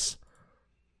facts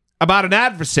about an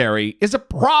adversary is a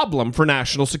problem for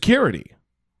national security.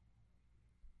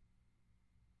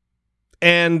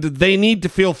 And they need to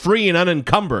feel free and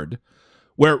unencumbered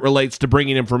where it relates to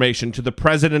bringing information to the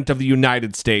President of the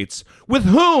United States, with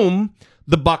whom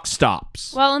the buck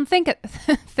stops. Well, and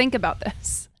think about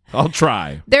this. I'll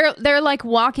try. They're like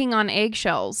walking on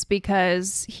eggshells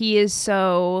because he is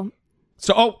so...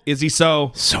 is he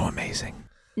so amazing?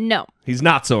 No. He's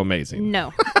not so amazing.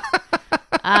 No.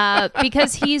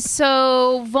 Because he's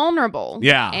so vulnerable.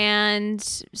 Yeah. And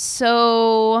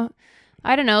so...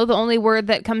 I don't know, the only word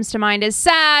that comes to mind is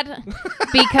sad,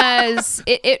 because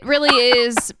it really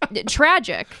is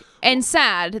tragic and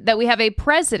sad that we have a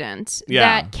president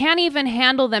that can't even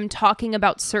handle them talking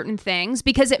about certain things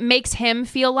because it makes him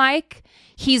feel like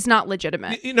he's not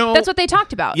legitimate. You know, that's what they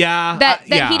talked about. Yeah. That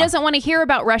he doesn't want to hear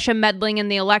about Russia meddling in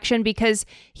the election because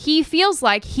he feels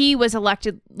like he was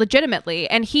elected legitimately,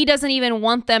 and he doesn't even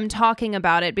want them talking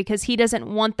about it because he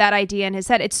doesn't want that idea in his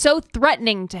head. It's so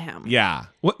threatening to him. Yeah.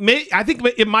 I think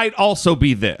it might also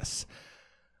be this.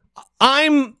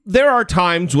 There are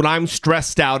times when I'm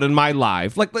stressed out in my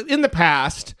life, like in the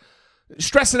past,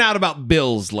 stressing out about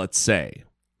bills, let's say.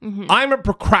 Mm-hmm. I'm a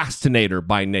procrastinator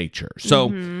by nature.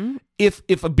 So if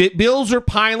bills are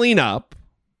piling up,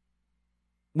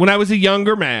 when I was a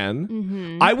younger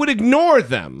man, I would ignore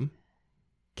them.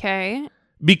 Okay.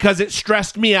 Because it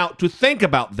stressed me out to think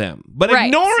about them. But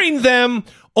ignoring them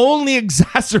only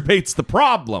exacerbates the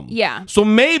problem. Yeah. So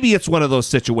maybe it's one of those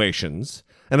situations,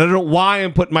 and I don't know why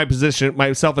I'm putting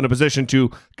myself in a position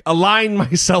to align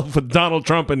myself with Donald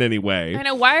Trump in any way. I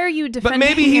know. Why are you defending him? But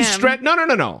maybe he's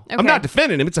No. Okay. I'm not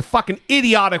defending him. It's a fucking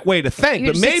idiotic way to think.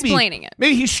 You're but just explaining it.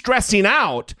 Maybe he's stressing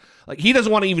out. Like, he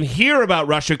doesn't want to even hear about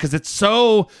Russia because it's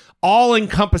so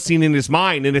all-encompassing in his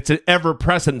mind, and it's an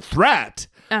ever-present threat.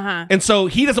 And so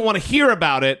he doesn't want to hear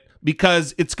about it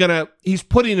because he's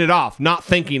putting it off, not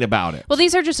thinking about it. Well,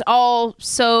 these are just all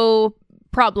so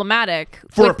problematic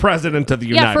for a president of the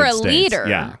United States. Yeah, for a leader.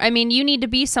 Yeah. I mean, you need to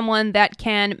be someone that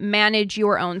can manage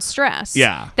your own stress.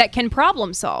 Yeah. That can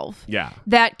problem solve. Yeah.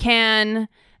 That can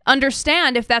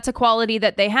understand if that's a quality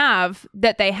that they have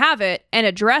it and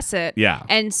address it. Yeah.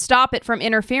 And stop it from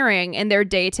interfering in their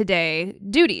day-to-day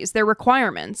duties, their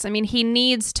requirements. I mean, he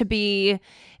needs to be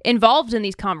involved in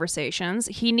these conversations.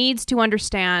 He needs to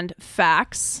understand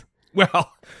facts.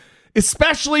 Well,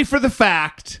 especially for the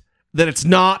fact that it's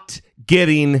not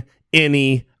getting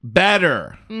any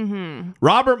better.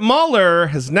 Robert Mueller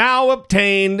has now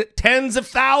obtained tens of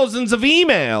thousands of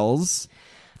emails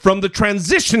from the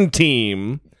transition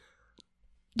team.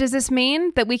 Does this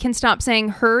mean that we can stop saying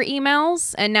her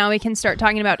emails and now we can start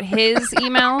talking about his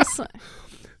emails?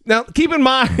 Now, keep in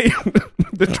mind,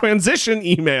 the transition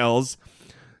emails,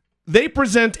 they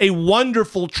present a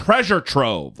wonderful treasure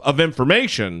trove of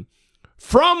information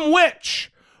from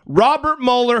which Robert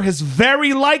Mueller has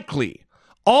very likely,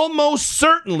 almost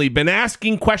certainly been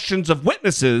asking questions of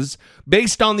witnesses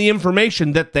based on the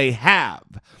information that they have.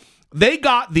 They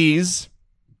got these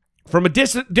from a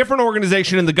different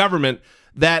organization in the government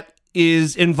that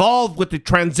is involved with the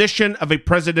transition of a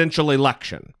presidential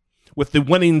election, with the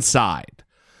winning side.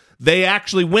 They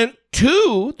actually went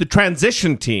to the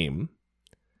transition team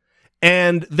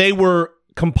and they were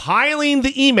compiling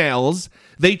the emails.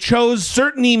 They chose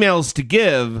certain emails to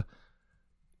give,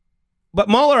 but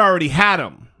Mueller already had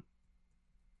them.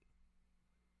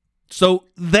 So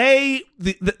the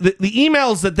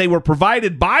emails that they were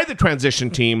provided by the transition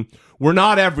team were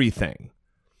not everything.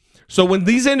 So when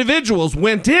these individuals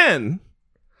went in,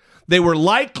 they were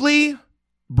likely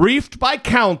briefed by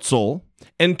counsel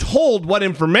and told what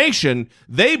information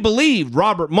they believed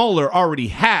Robert Mueller already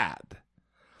had.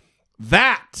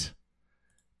 That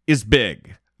is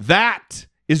big. That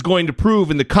is going to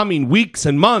prove in the coming weeks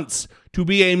and months to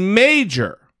be a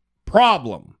major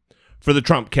problem for the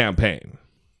Trump campaign.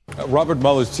 Robert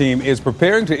Mueller's team is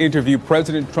preparing to interview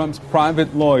President Trump's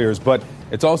private lawyers, but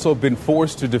it's also been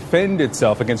forced to defend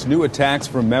itself against new attacks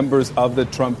from members of the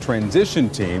Trump transition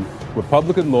team,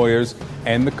 Republican lawyers,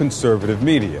 and the conservative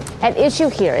media. At issue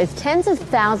here is tens of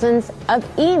thousands of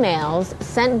emails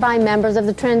sent by members of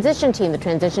the transition team. The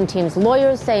transition team's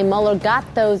lawyers say Mueller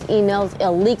got those emails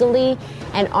illegally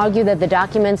and argue that the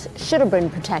documents should have been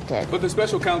protected. But the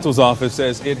special counsel's office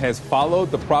says it has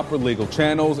followed the proper legal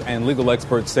channels, and legal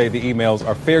experts say the emails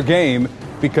are fair game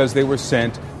because they were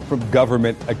sent from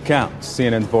government accounts.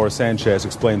 CNN's Boris Sanchez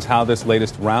explains how this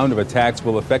latest round of attacks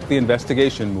will affect the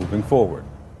investigation moving forward.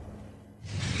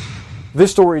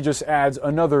 This story just adds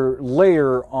another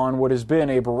layer on what has been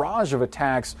a barrage of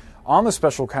attacks on the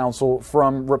special counsel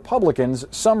from Republicans,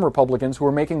 some Republicans who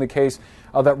are making the case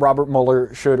that Robert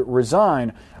Mueller should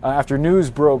resign after news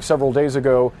broke several days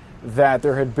ago that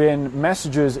there had been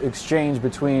messages exchanged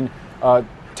between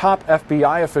top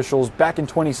FBI officials back in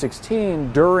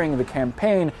 2016 during the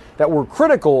campaign that were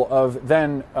critical of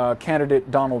then candidate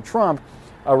Donald Trump.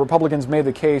 Republicans made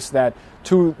the case that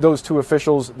those two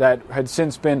officials that had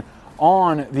since been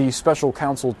on the special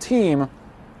counsel team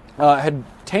had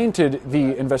tainted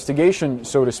the investigation,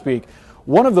 so to speak.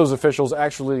 One of those officials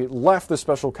actually left the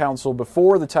special counsel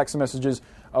before the text messages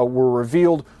were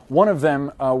revealed. One of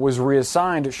them was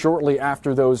reassigned shortly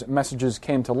after those messages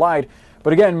came to light.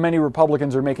 But again, many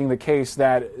Republicans are making the case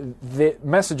that the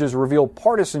messages reveal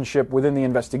partisanship within the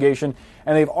investigation,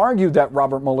 and they've argued that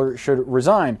Robert Mueller should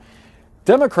resign.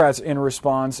 Democrats, in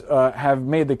response, have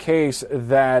made the case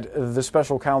that the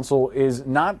special counsel is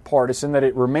not partisan, that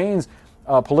it remains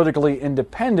politically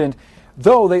independent,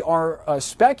 though they are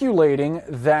speculating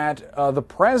that the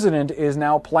president is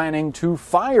now planning to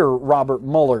fire Robert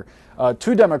Mueller.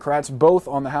 Two Democrats, both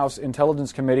on the House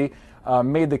Intelligence Committee,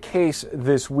 made the case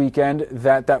this weekend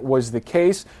that that was the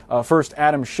case. First,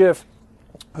 Adam Schiff,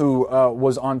 who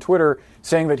was on Twitter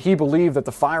saying that he believed that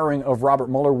the firing of Robert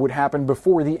Mueller would happen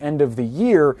before the end of the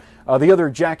year. The other,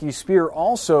 Jackie Spear,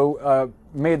 also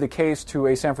made the case to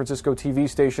a San Francisco TV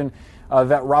station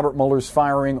that Robert Mueller's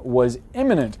firing was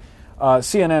imminent.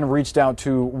 CNN reached out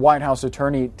to White House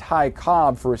attorney Ty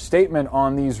Cobb for a statement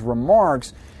on these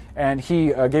remarks, and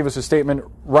he gave us a statement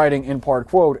writing in part,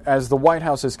 quote, "As the White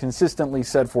House has consistently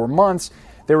said for months,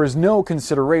 there is no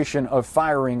consideration of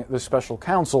firing the special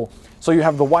counsel." So you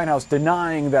have the White House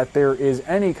denying that there is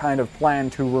any kind of plan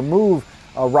to remove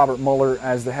Robert Mueller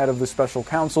as the head of the special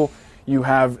counsel. You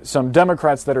have some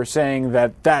Democrats that are saying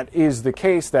that that is the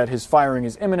case, that his firing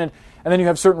is imminent. And then you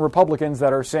have certain Republicans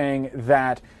that are saying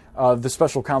that the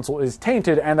special counsel is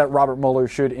tainted and that Robert Mueller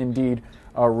should indeed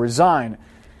resign.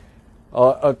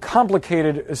 A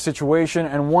complicated situation,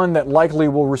 and one that likely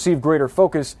will receive greater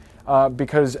focus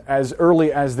because as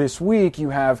early as this week, you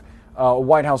have a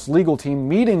White House legal team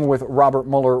meeting with Robert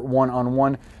Mueller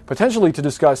one-on-one, potentially to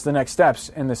discuss the next steps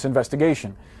in this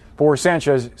investigation. Boris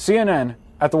Sanchez, CNN,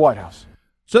 at the White House.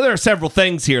 So there are several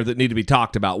things here that need to be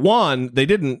talked about. One, they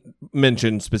didn't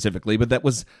mention specifically, but that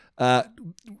was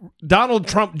Donald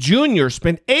Trump Jr.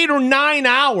 spent 8 or 9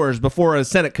 hours before a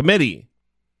Senate committee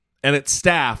and its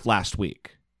staff last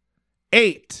week.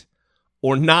 8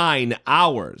 or 9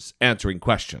 hours answering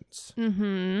questions.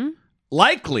 Mm-hmm.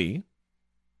 Likely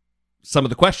some of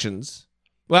the questions.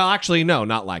 Well, actually, no,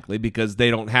 not likely, because they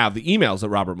don't have the emails that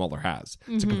Robert Mueller has.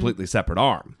 It's a completely separate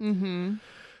arm. Mm-hmm.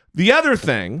 The other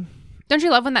thing... Don't you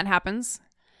love when that happens?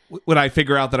 Would I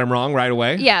figure out that I'm wrong right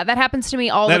away? Yeah, that happens to me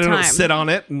all the time. That I don't sit on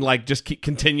it and like just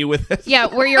continue with it? Yeah,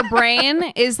 where your brain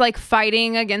is like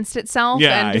fighting against itself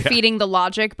and defeating the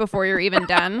logic before you're even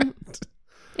done.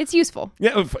 It's useful.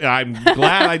 Yeah, I'm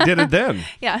glad I did it then.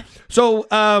 Yeah. So,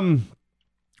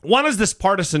 one is this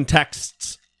partisan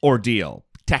texts ordeal.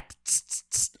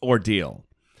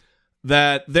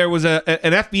 That there was an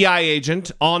FBI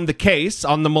agent on the case,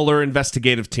 on the Mueller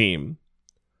investigative team,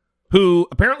 who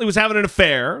apparently was having an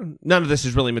affair. None of this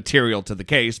is really material to the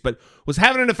case, but was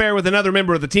having an affair with another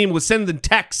member of the team, was sending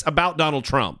texts about Donald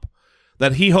Trump,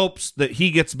 that he hopes that he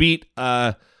gets beat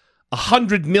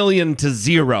 100 million to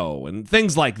 0 and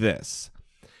things like this.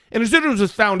 And as soon as it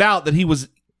was found out that he was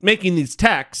making these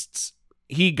texts,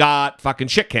 he got fucking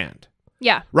shit-canned.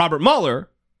 Yeah. Robert Mueller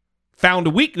found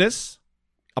a weakness,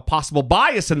 a possible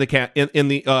bias in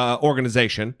the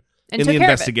organization, in the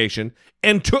investigation,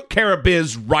 and took care of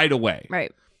biz right away.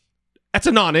 Right. That's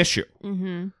a non-issue.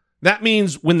 Mm-hmm. That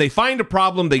means when they find a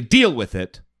problem, they deal with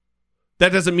it.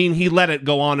 That doesn't mean he let it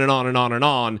go on and on and on and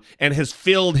on and has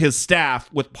filled his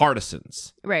staff with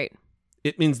partisans. Right.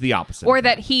 It means the opposite. Or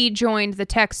that he joined the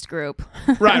text group.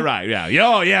 Right, yeah.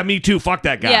 Oh, yeah, me too. Fuck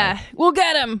that guy. Yeah, we'll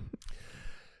get him.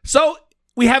 So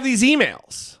we have these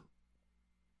emails.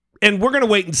 And we're going to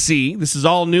wait and see. This is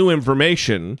all new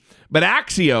information. But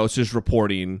Axios is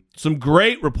reporting, some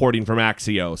great reporting from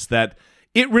Axios, that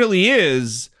it really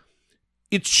is,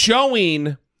 it's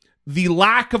showing the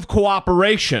lack of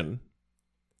cooperation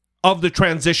of the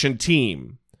transition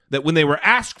team, that when they were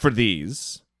asked for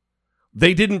these,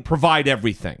 they didn't provide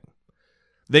everything.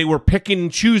 They were picking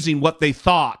and choosing what they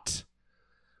thought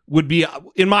would be,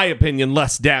 in my opinion,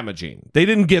 less damaging. They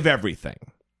didn't give everything.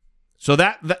 So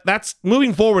that's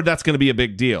moving forward, that's going to be a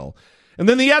big deal. And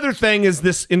then the other thing is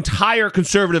this entire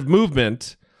conservative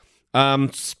movement,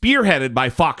 spearheaded by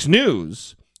Fox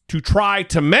News, to try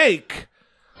to make...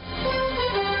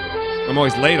 I'm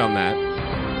always late on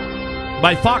that.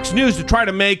 By Fox News to try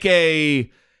to make a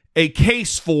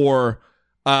case for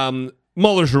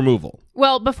Mueller's removal.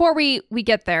 Well, before we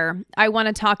get there, I want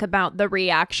to talk about the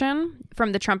reaction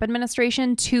from the Trump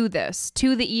administration to this,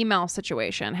 to the email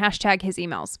situation. Hashtag his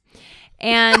emails.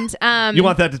 And you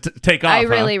want that to take off? I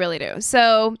really, really do.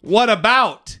 So what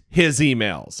about his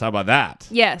emails? How about that?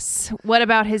 Yes. What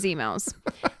about his emails?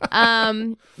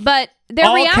 But their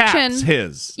all reaction, caps,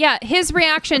 his. Yeah, his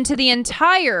reaction to the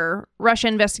entire Russia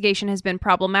investigation has been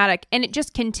problematic, and it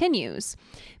just continues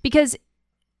because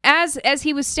as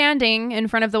he was standing in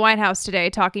front of the White House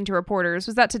today talking to reporters,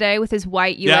 was that today with his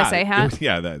white USA hat?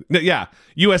 Yeah,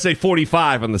 USA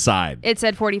 45 on the side. It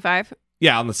said 45.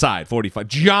 Yeah, on the side, 45.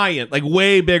 Giant, like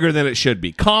way bigger than it should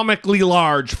be. Comically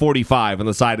large 45 on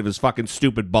the side of his fucking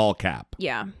stupid ball cap.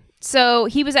 Yeah. So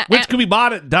he was... Which could be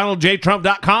bought at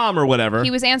DonaldJTrump.com or whatever.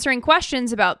 He was answering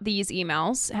questions about these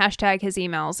emails, hashtag his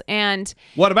emails, and...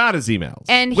 What about his emails?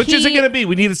 And Which is it going to be?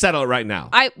 We need to settle it right now.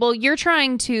 Well, you're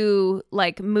trying to,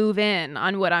 like, move in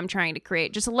on what I'm trying to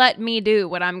create. Just let me do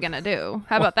what I'm going to do.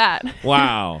 How about that?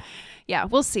 Wow. Yeah,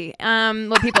 we'll see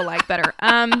what people like better.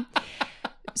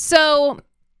 So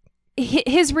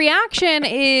his reaction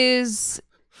is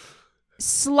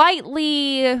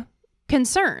slightly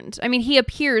concerned. I mean, he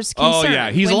appears concerned. Oh,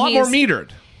 yeah. He's a lot more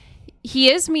metered. He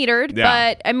is metered,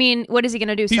 but, I mean, what is he going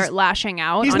to do? Start lashing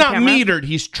out? He's on not camera? metered.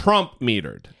 He's Trump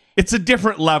metered. It's a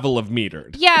different level of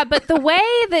metered. Yeah, but the way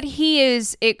that he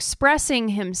is expressing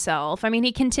himself, I mean,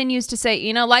 he continues to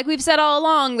say, like we've said all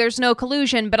along, there's no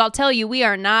collusion, but I'll tell you, we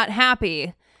are not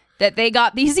happy that they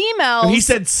got these emails. And he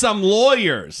said some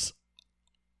lawyers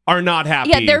are not happy.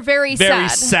 Yeah, they're very sad. Very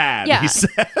sad, yeah. He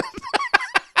said.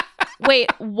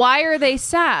 Wait, why are they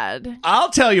sad? I'll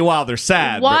tell you why they're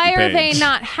sad. Why Brittany are they Page.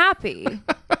 not happy?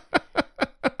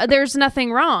 There's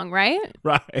nothing wrong, right?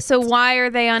 Right. So why are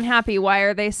they unhappy? Why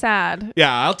are they sad?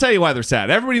 Yeah, I'll tell you why they're sad.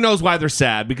 Everybody knows why they're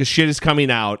sad, because shit is coming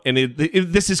out, and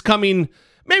this is coming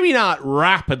maybe not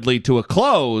rapidly to a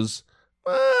close.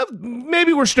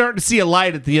 Maybe we're starting to see a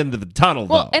light at the end of the tunnel,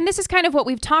 Well, though. and this is kind of what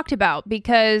we've talked about,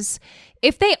 because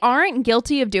if they aren't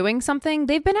guilty of doing something,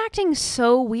 they've been acting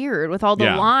so weird with all the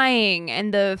lying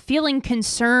and the feeling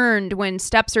concerned when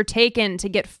steps are taken to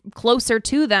get closer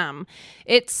to them.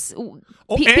 It's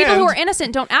people who are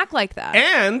innocent don't act like that.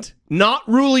 And not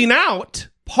ruling out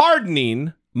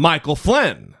pardoning Michael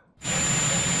Flynn.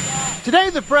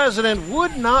 Today, the president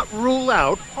would not rule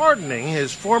out pardoning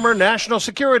his former national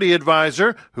security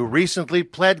advisor, who recently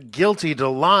pled guilty to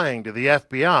lying to the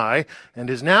FBI and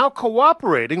is now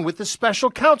cooperating with the special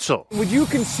counsel. Would you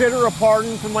consider a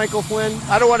pardon for Michael Flynn?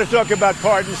 I don't want to talk about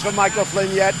pardons for Michael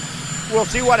Flynn yet. We'll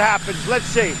see what happens. Let's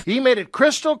see. He made it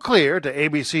crystal clear to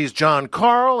ABC's John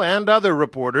Karl and other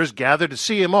reporters gathered to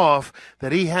see him off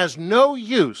that he has no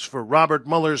use for Robert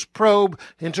Mueller's probe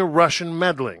into Russian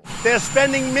meddling. They're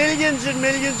spending millions and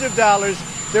millions of dollars.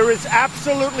 There is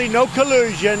absolutely no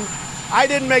collusion. I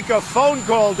didn't make a phone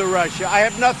call to Russia. I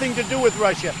have nothing to do with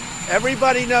Russia.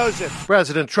 Everybody knows it.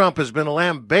 President Trump has been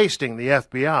lambasting the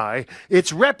FBI.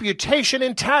 Its reputation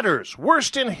in tatters,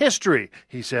 worst in history,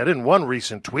 he said in one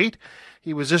recent tweet.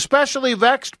 He was especially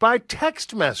vexed by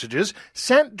text messages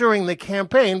sent during the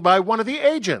campaign by one of the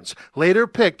agents, later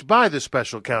picked by the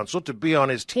special counsel to be on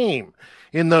his team.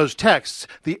 In those texts,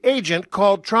 the agent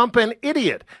called Trump an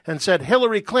idiot and said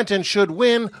Hillary Clinton should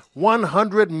win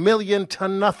 100 million to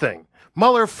nothing.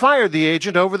 Mueller fired the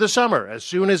agent over the summer as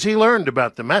soon as he learned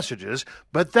about the messages,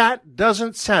 but that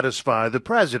doesn't satisfy the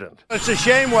president. It's a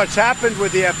shame what's happened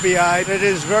with the FBI. It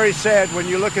is very sad when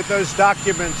you look at those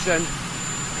documents, and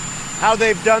how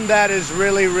they've done that is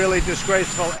really, really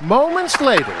disgraceful. Moments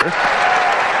later,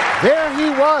 there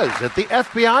he was at the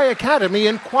FBI Academy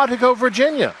in Quantico,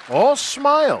 Virginia, all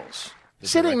smiles.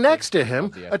 Sitting next to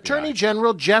him, Attorney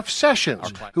General Jeff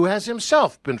Sessions, who has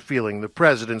himself been feeling the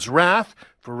president's wrath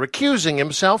for recusing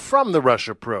himself from the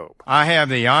Russia probe. I have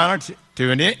the honor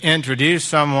to introduce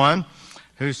someone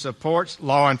who supports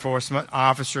law enforcement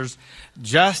officers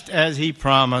just as he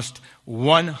promised,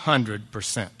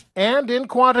 100%. And in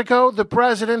Quantico, the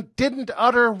president didn't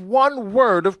utter one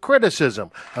word of criticism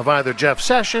of either Jeff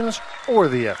Sessions or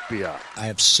the FBI. I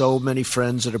have so many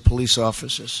friends that are police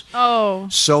officers. Oh.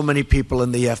 So many people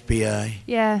in the FBI.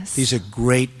 Yes. These are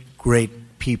great,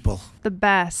 great people. The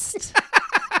best.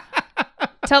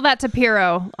 Tell that to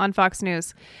Pirro on Fox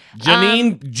News.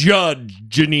 Janine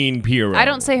Pirro. I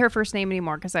don't say her first name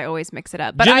anymore because I always mix it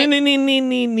up. But I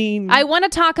want to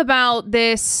talk about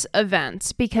this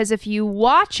event because if you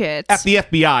watch it... At the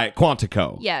FBI at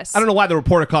Quantico. Yes. I don't know why the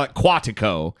reporter called it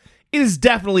Quantico. It is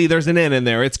definitely, there's an N in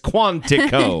there. It's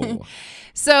Quantico.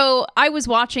 So I was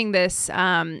watching this,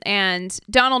 and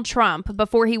Donald Trump,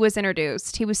 before he was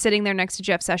introduced, he was sitting there next to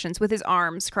Jeff Sessions with his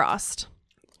arms crossed.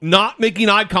 Not making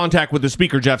eye contact with the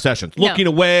speaker, Jeff Sessions. Looking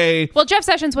away. Well, Jeff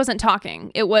Sessions wasn't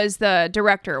talking. It was the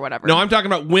director or whatever. No, I'm talking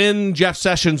about when Jeff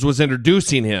Sessions was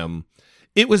introducing him.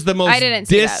 It was the most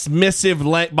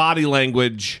dismissive body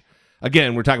language.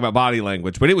 Again, we're talking about body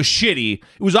language, but it was shitty.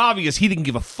 It was obvious he didn't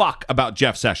give a fuck about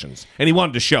Jeff Sessions, and he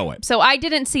wanted to show it. So I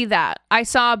didn't see that. I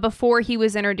saw before he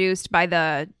was introduced by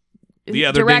the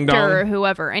other director or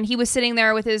whoever, and he was sitting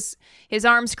there with his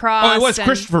arms crossed. Oh, it was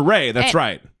Christopher Wray. That's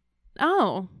right.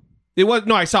 Oh. It was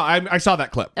no, I saw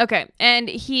that clip. Okay, and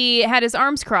he had his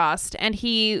arms crossed, and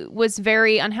he was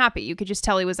very unhappy. You could just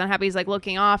tell he was unhappy. He's like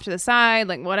looking off to the side,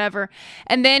 like whatever.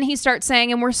 And then he starts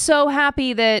saying, "And we're so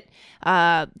happy that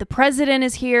the president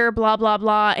is here." Blah blah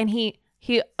blah. And he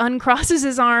uncrosses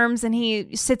his arms and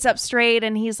he sits up straight,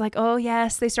 and he's like, "Oh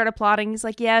yes." They start applauding. He's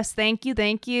like, "Yes, thank you,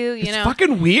 thank you." You it's know,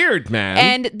 fucking weird, man.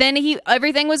 And then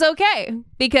everything was okay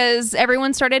because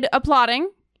everyone started applauding,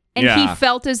 and he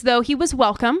felt as though he was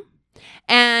welcome.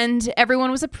 And everyone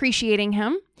was appreciating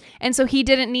him. And so he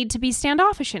didn't need to be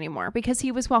standoffish anymore because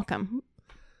he was welcome.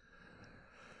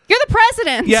 You're the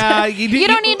president. Yeah. You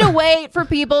don't need to wait for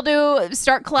people to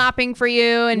start clapping for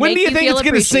you and when make you feel appreciated.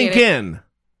 When do you think it's going to sink in?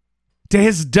 To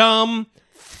his dumb,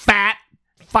 fat,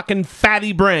 fucking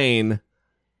fatty brain,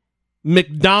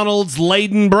 McDonald's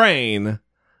laden brain,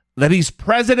 that he's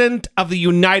president of the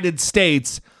United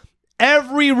States.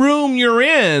 Every room you're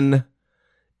in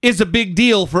is a big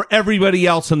deal for everybody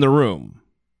else in the room.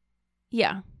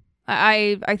 Yeah.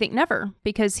 I think never,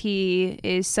 because he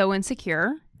is so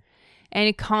insecure and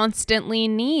he constantly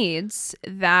needs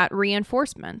that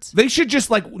reinforcement. They should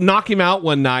just like knock him out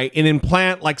one night and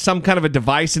implant like some kind of a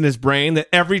device in his brain that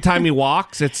every time he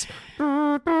walks, it's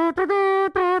hail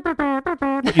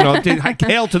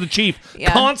to the chief,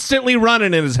 constantly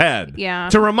running in his head. Yeah.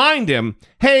 To remind him,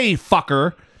 hey,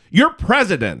 fucker, you're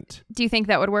president. Do you think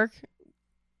that would work?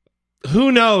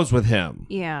 Who knows with him?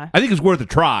 Yeah. I think it's worth a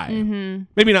try. Mm-hmm.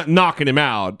 Maybe not knocking him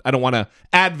out. I don't want to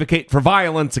advocate for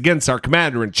violence against our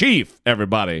commander-in-chief,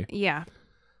 everybody. Yeah.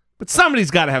 But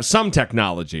somebody's got to have some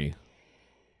technology.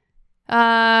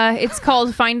 It's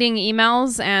called finding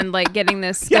emails and like getting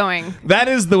this going. That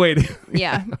is the way to...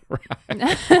 Yeah.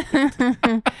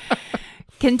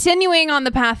 Continuing on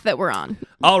the path that we're on.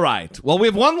 All right. Well, we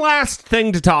have one last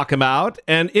thing to talk about,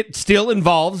 and it still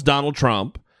involves Donald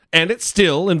Trump. and it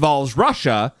still involves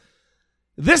Russia.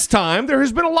 This time, there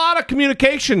has been a lot of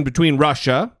communication between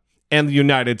Russia and the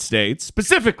United States,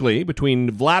 specifically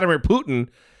between Vladimir Putin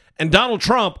and Donald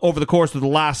Trump over the course of the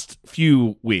last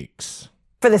few weeks.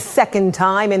 For the second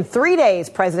time in 3 days,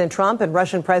 President Trump and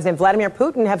Russian President Vladimir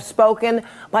Putin have spoken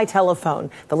by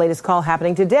telephone. The latest call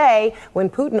happening today when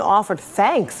Putin offered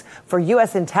thanks for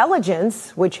U.S.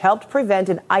 intelligence, which helped prevent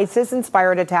an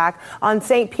ISIS-inspired attack on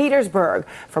St. Petersburg.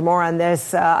 For more on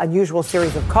this unusual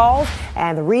series of calls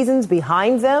and the reasons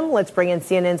behind them, let's bring in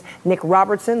CNN's Nick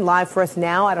Robertson live for us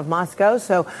now out of Moscow.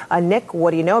 So, Nick,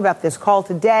 what do you know about this call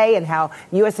today and how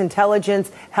U.S.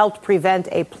 intelligence helped prevent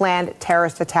a planned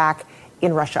terrorist attack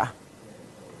in Russia?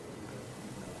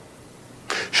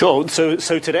 Sure. So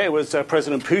today was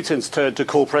President Putin's turn to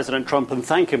call President Trump and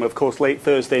thank him. Of course, late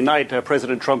Thursday night,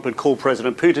 President Trump had called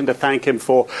President Putin to thank him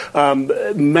for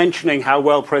mentioning how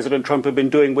well President Trump had been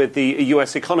doing with the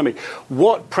U.S. economy.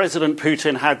 What President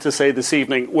Putin had to say this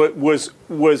evening was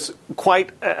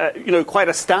quite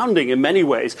astounding in many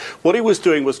ways. What he was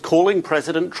doing was calling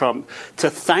President Trump to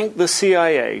thank the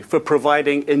CIA for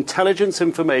providing intelligence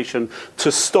information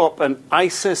to stop an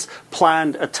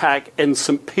ISIS-planned attack in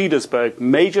St. Petersburg,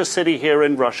 major city here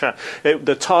in Russia.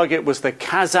 The target was the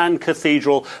Kazan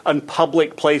Cathedral and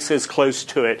public places close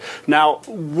to it. Now,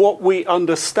 what we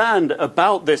understand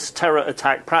about this terror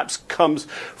attack perhaps comes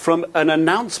from an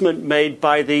announcement made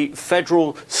by the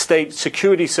federal state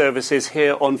security services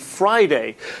here on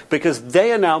Friday, because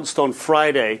they announced on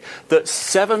Friday that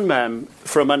 7 men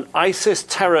from an ISIS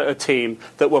terror team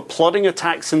that were plotting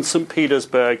attacks in St.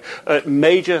 Petersburg at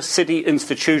major city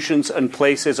institutions and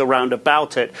places around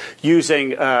about it,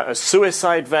 using a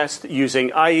suicide vest, using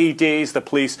IEDs. The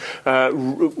police,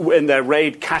 in their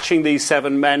raid, catching these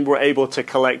 7 men, were able to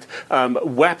collect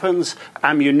weapons,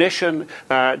 ammunition,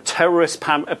 terrorist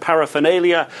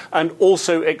paraphernalia, and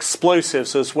also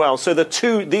explosives as well. So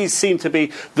these seem to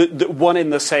be the one in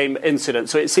the same incident.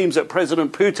 So it seems that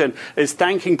President Putin is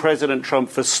thanking President Trump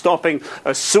for stopping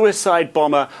a suicide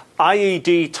bomber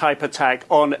IED type attack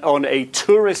on a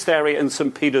tourist area in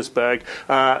St. Petersburg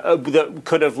that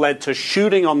could have led to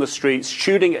shooting on the streets,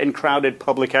 shooting in crowded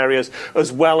public areas,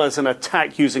 as well as an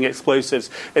attack using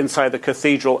explosives inside the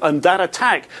cathedral. And that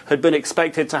attack had been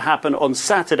expected to happen on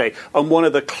Saturday. And one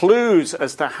of the clues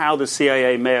as to how the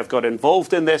CIA may have got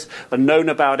involved in this and known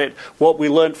about it, what we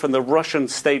learned from the Russian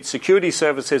state security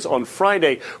services on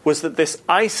Friday was that this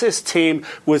ISIS team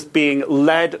was being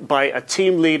led by a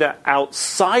team leader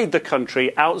outside the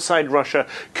country, outside Russia,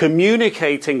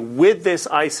 communicating with this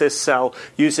ISIS cell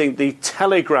using the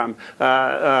Telegram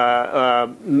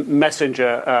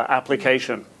messenger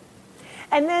application.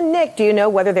 And then, Nick, do you know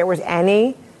whether there was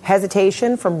any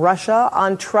hesitation from Russia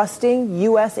on trusting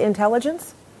U.S.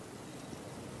 intelligence?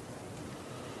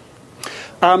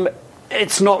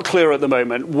 It's not clear at the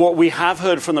moment. What we have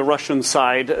heard from the Russian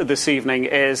side this evening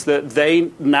is that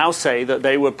they now say that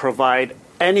they would provide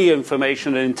any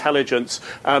information and intelligence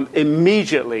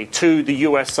immediately to the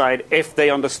U.S. side if they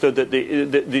understood that the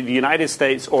United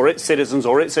States or its citizens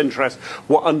or its interests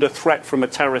were under threat from a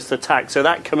terrorist attack. So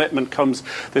that commitment comes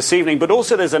this evening. But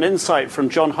also there's an insight from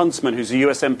John Huntsman, who's the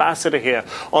U.S. ambassador here.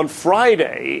 On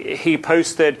Friday, he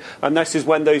posted, and this is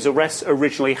when those arrests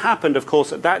originally happened. Of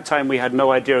course, at that time, we had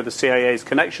no idea of the CIA's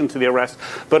connection to the arrest.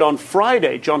 But on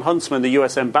Friday, John Huntsman, the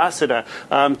U.S. ambassador,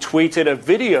 tweeted a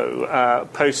video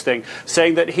posting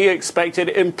saying that he expected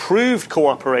improved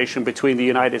cooperation between the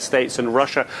United States and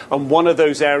Russia, and one of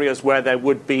those areas where there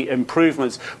would be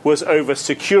improvements was over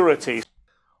security.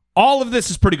 All of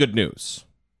this is pretty good news.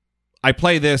 I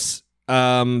play this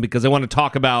because I want to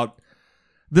talk about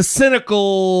the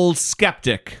cynical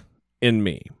skeptic in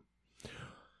me.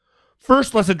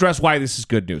 First, let's address why this is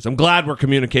good news. I'm glad we're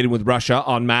communicating with Russia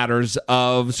on matters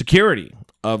of security,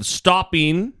 of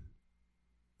stopping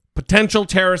potential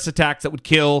terrorist attacks that would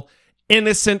kill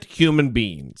innocent human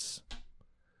beings.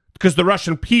 Because the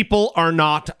Russian people are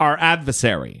not our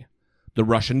adversary. The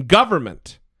Russian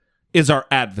government is our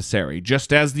adversary,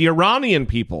 just as the Iranian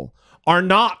people are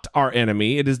not our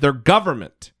enemy. It is their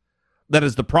government that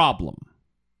is the problem.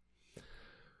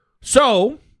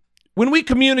 So, when we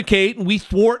communicate and we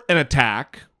thwart an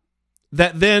attack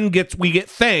that then we get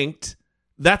thanked,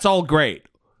 that's all great.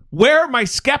 Where my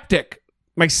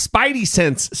spidey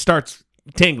sense starts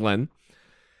tingling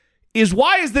is,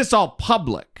 why is this all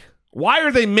public? Why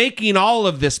are they making all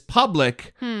of this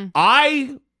public?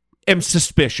 I am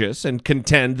suspicious and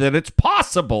contend that it's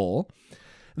possible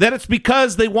that it's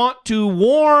because they want to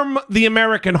warm the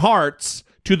American hearts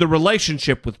to the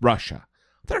relationship with Russia.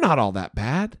 They're not all that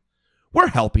bad. We're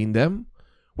helping them.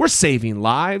 We're saving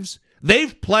lives.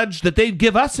 They've pledged that they'd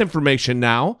give us information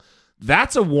now.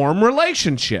 That's a warm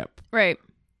relationship. Right.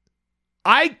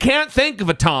 I can't think of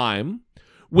a time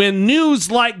when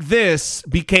news like this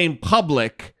became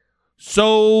public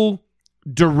so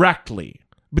directly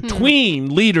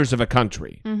between leaders of a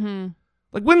country. Mm-hmm.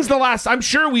 Like, when's the last... I'm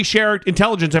sure we share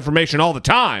intelligence information all the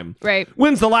time. Right.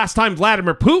 When's the last time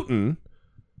Vladimir Putin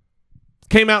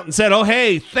came out and said, oh,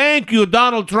 hey, thank you,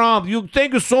 Donald Trump.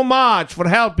 Thank you so much for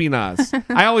helping us.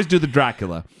 I always do the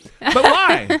Dracula. But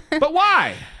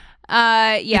why?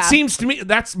 Yeah. It seems to me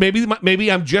that's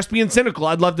maybe I'm just being cynical.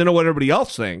 I'd love to know what everybody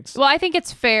else thinks. Well, I think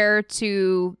it's fair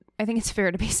to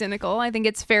be cynical. I think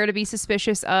it's fair to be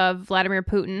suspicious of Vladimir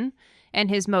Putin and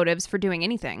his motives for doing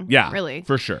anything. Yeah, really.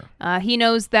 For sure. He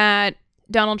knows that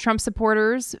Donald Trump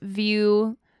supporters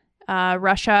view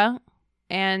Russia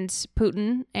and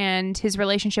Putin and his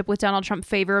relationship with Donald Trump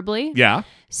favorably. Yeah.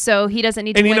 So he doesn't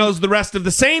need to And he knows the rest of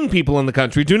the sane people in the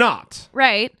country do not.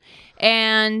 Right.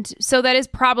 And so that is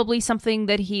probably something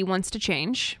that he wants to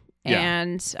change. Yeah.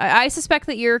 And I suspect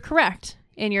that you're correct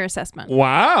in your assessment.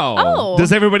 Wow. Oh.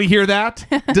 Does everybody hear that?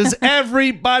 Does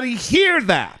everybody hear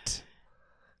that?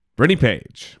 Brittany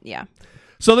Page. Yeah.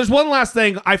 So there's one last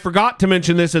thing. I forgot to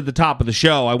mention this at the top of the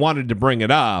show. I wanted to bring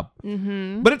it up.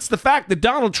 Mm-hmm. But it's the fact that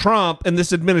Donald Trump and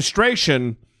this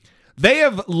administration, they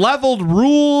have leveled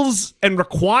rules and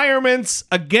requirements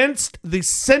against the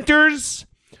Centers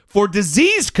for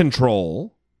Disease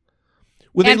Control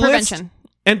with and a prevention. List,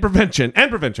 and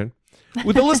prevention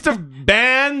with a list of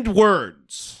banned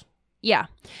words. Yeah.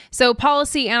 So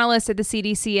policy analysts at the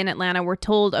CDC in Atlanta were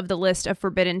told of the list of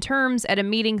forbidden terms at a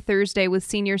meeting Thursday with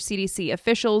senior CDC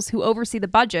officials who oversee the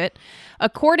budget,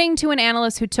 according to an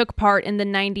analyst who took part in the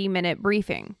 90-minute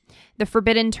briefing. The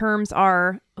forbidden terms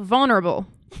are vulnerable,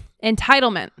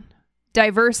 entitlement,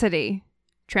 diversity,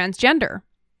 transgender,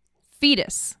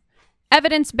 fetus,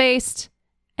 evidence-based,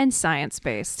 and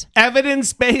science-based.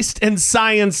 Evidence-based and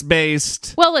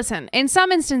science-based. Well, listen, in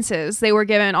some instances, they were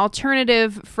given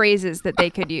alternative phrases that they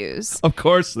could use. Of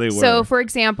course they were. So, for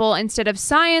example, instead of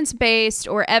science-based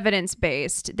or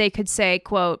evidence-based, they could say,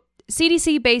 quote,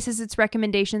 CDC bases its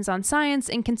recommendations on science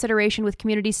in consideration with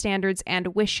community standards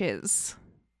and wishes.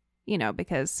 You know,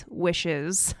 because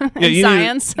wishes and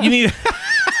science. You need...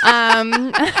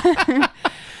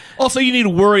 Also, you need to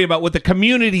worry about what the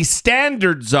community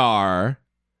standards are.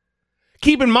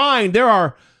 Keep in mind, there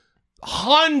are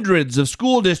hundreds of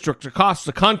school districts across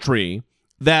the country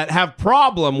that have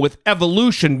problem with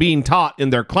evolution being taught in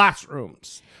their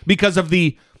classrooms because of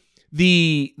the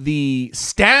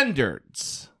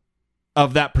standards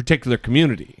of that particular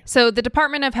community. So the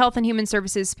Department of Health and Human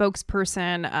Services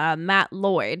spokesperson Matt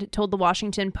Lloyd told the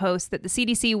Washington Post that the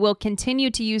CDC will continue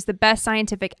to use the best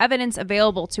scientific evidence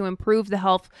available to improve the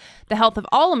health of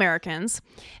all Americans,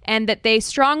 and that they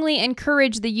strongly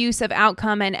encourage the use of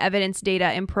outcome and evidence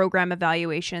data in program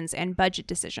evaluations and budget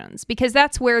decisions, because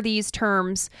that's where these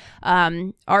terms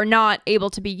are not able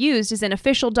to be used, is in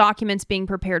official documents being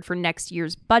prepared for next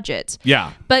year's budget.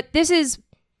 Yeah. But this is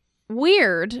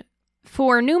weird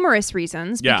for numerous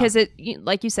reasons, because it,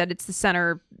 like you said, it's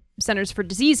the Centers for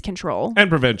Disease Control and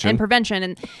Prevention.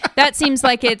 And that seems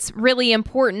like it's really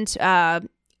important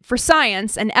for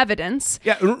science and evidence.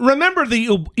 Yeah, remember the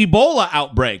Ebola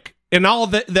outbreak and all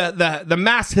the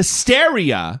mass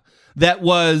hysteria that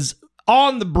was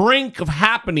on the brink of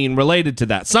happening related to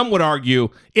that. Some would argue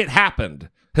it happened,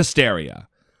 hysteria.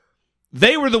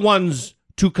 They were the ones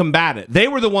to combat it. They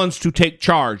were the ones to take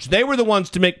charge. They were the ones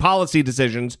to make policy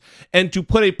decisions and to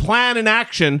put a plan in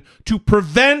action to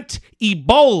prevent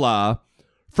Ebola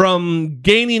from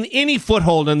gaining any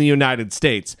foothold in the United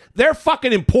States. They're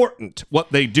fucking important,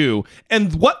 what they do.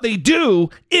 And what they do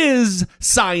is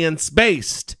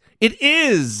science-based. It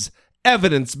is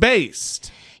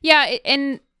evidence-based. Yeah,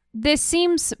 and this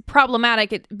seems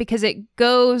problematic because it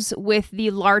goes with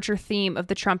the larger theme of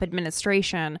the Trump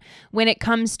administration when it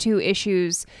comes to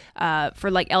issues for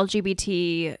like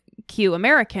LGBTQ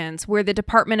Americans, where the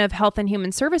Department of Health and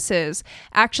Human Services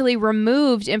actually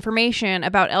removed information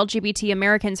about LGBT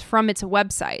Americans from its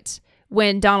website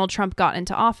when Donald Trump got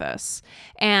into office.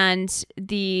 And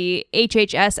the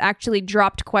HHS actually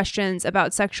dropped questions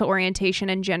about sexual orientation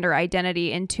and gender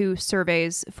identity into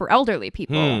surveys for elderly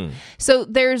people. So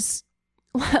there's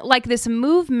like this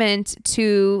movement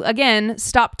to, again,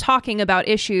 stop talking about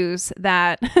issues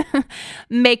that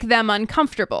make them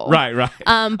uncomfortable. Right.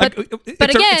 But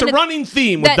again, it's a running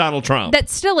theme with Donald Trump. That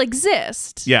still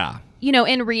exists. Yeah. You know,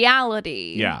 in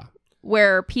reality. Yeah.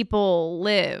 Where people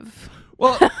live.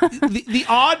 Well, the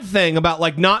odd thing about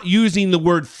like not using the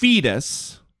word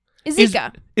fetus is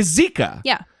Zika. Is Zika.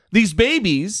 Yeah. These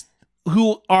babies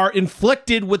who are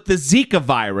inflicted with the Zika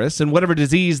virus and whatever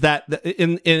disease that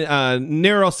in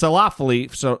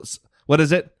neurocephaly. So what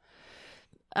is it?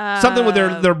 Something with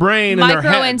their brain and their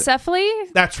head.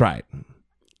 Microencephaly? That's right.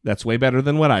 That's way better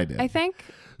than what I did. I think.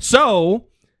 So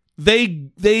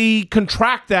they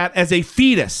contract that as a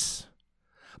fetus.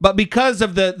 But because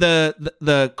of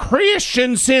the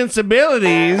Christian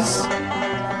sensibilities,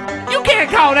 you can't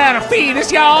call that a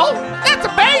fetus, y'all. That's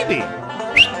a baby.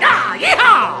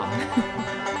 Yeah.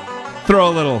 Throw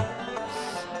a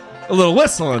little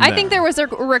whistle in there. I think there was a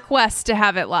request to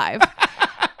have it live.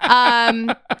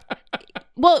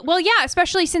 Well, yeah,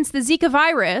 especially since the Zika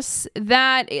virus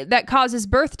that causes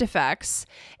birth defects,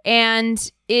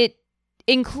 and it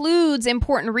includes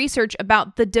important research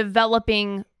about the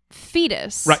developing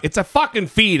fetus. Right, it's a fucking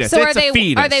fetus. So it's a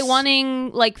fetus. Are they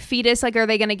wanting like fetus? Like, are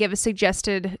they going to give a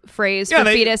suggested phrase for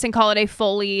fetus and call it a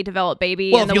fully developed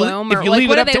baby in the womb? Or like,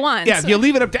 what do they want? Yeah, if you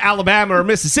leave it up to Alabama or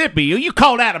Mississippi, you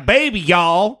call that a baby,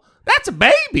 y'all. That's a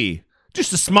baby.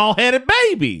 Just a small-headed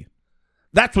baby.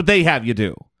 That's what they have you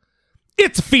do.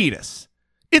 It's a fetus.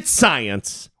 It's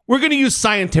science. We're going to use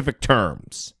scientific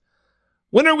terms.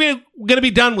 When are we going to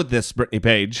be done with this, Brittany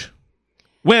Page?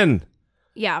 When?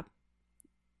 Yeah.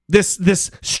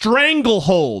 This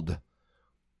stranglehold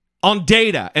on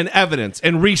data and evidence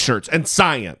and research and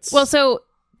science. Well, so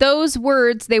those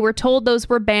words, they were told those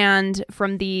were banned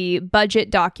from the budget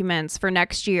documents for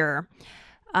next year.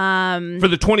 For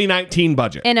the 2019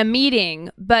 budget. In a meeting,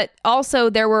 but also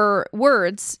there were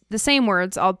words, the same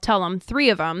words, I'll tell them, 3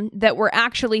 of them, that were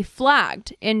actually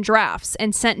flagged in drafts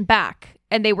and sent back.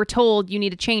 And they were told, you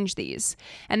need to change these.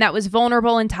 And that was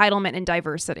vulnerable, entitlement, and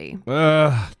diversity.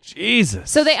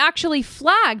 Jesus. So they actually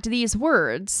flagged these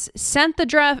words, sent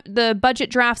the budget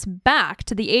drafts back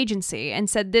to the agency, and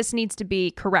said this needs to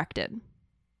be corrected.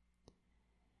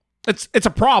 It's a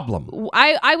problem.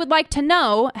 I would like to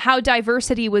know how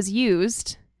diversity was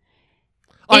used.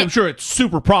 I'm sure it's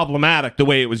super problematic the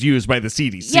way it was used by the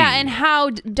CDC. Yeah, and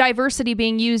how diversity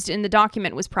being used in the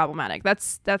document was problematic.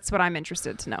 That's what I'm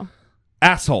interested to know.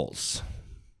 Assholes,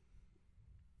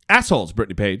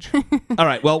 Brittany Page. All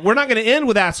right, well, we're not going to end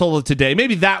with asshole of today.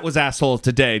 Maybe that was asshole of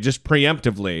today, just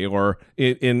preemptively or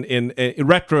in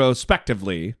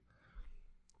retrospectively.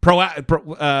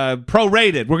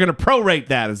 Prorated. We're going to prorate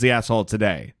that as the asshole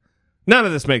today. None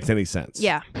of this makes any sense.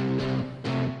 Yeah.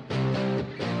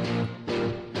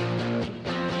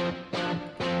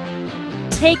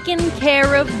 Taking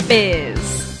care of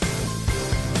biz.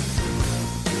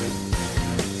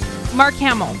 Mark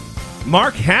Hamill.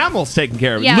 Mark Hamill's taking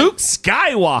care of it. Yeah. Luke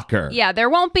Skywalker. Yeah, there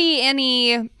won't be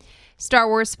any Star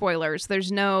Wars spoilers.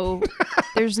 There's no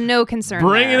concern.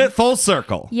 Bringing there. it full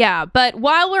circle. Yeah, but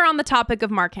while we're on the topic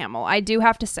of Mark Hamill, I do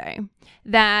have to say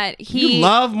that you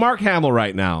love Mark Hamill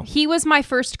right now. He was my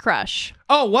first crush.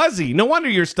 Oh, was he? No wonder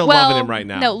you're still loving him right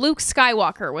now. No, Luke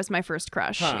Skywalker was my first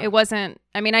crush. Huh. It wasn't,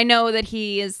 I mean, I know that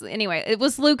he is, anyway, it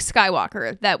was Luke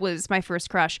Skywalker that was my first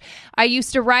crush. I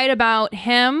used to write about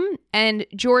him and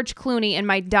George Clooney in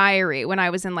my diary when I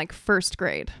was in like first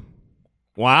grade.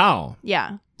 Wow.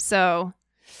 Yeah. So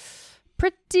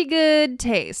pretty good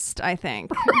taste, I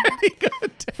think. Pretty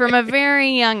good taste. From a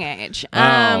very young age.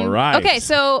 All right. Okay,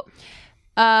 so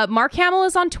Mark Hamill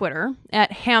is on Twitter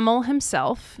at Hamill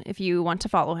himself, if you want to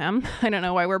follow him. I don't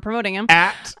know why we're promoting him.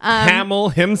 At Hamill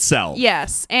himself.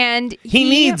 Yes. And he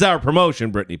needs our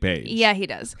promotion, Brittany Page. Yeah, he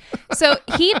does. So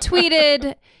he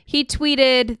tweeted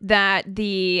that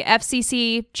the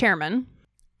FCC chairman,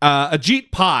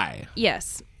 Ajit Pai.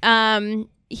 Yes.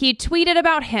 He tweeted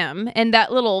about him and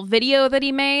that little video that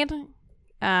he made.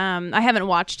 I haven't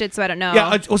watched it, so I don't know.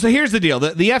 Yeah, so here's the deal.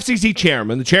 The FCC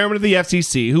chairman, the chairman of the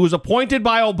FCC, who was appointed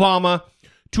by Obama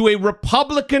to a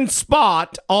Republican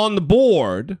spot on the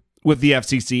board with the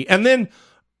FCC, and then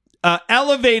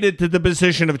elevated to the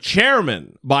position of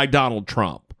chairman by Donald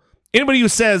Trump. Anybody who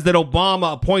says that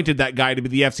Obama appointed that guy to be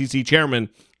the FCC chairman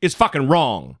is fucking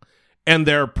wrong, and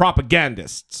they're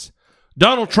propagandists.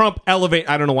 Donald Trump I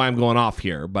don't know why I'm going off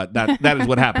here, but that is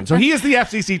what happened. So he is the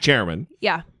FCC chairman.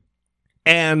 Yeah.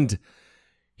 And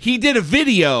he did a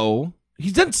video.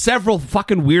 He's done several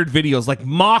fucking weird videos, like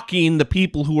mocking the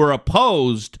people who are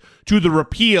opposed to the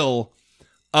repeal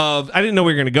of, I didn't know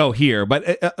we were going to go here,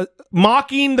 but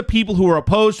mocking the people who are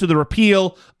opposed to the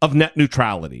repeal of net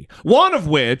neutrality. One of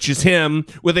which is him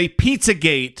with a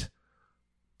Pizzagate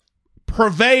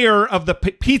purveyor of the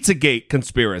Pizzagate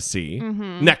conspiracy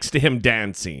next to him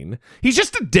dancing. He's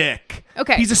just a dick.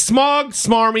 Okay. He's a smug,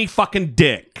 smarmy fucking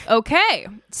dick. Okay.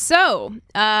 So,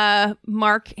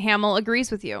 Mark Hamill agrees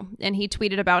with you, and he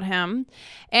tweeted about him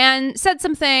and said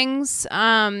some things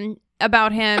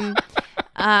about him.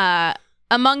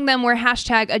 Among them were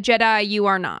hashtag a Jedi you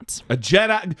are not. A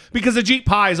Jedi, because Ajit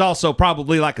Pai is also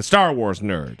probably like a Star Wars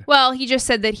nerd. Well, he just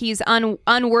said that he's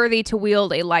unworthy to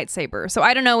wield a lightsaber. So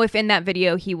I don't know if in that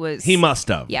video he was... He must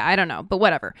have. Yeah, I don't know, but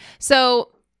whatever. So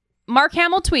Mark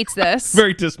Hamill tweets this.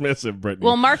 Very dismissive, Brittany.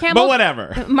 Well, Mark Hamill... But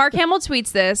whatever. Mark Hamill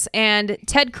tweets this, and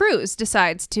Ted Cruz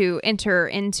decides to enter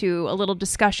into a little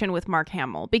discussion with Mark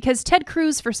Hamill because Ted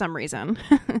Cruz, for some reason,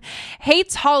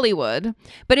 hates Hollywood,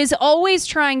 but is always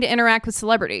trying to interact with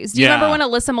celebrities. Do you remember when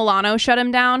Alyssa Milano shut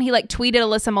him down? He tweeted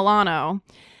Alyssa Milano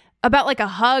about a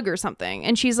hug or something,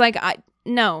 and she's like,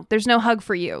 no, there's no hug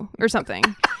for you or something.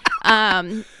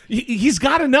 He's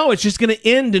got to know it's just going to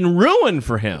end in ruin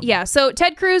for him. Yeah, so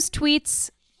Ted Cruz tweets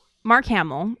Mark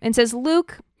Hamill and says,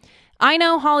 Luke, I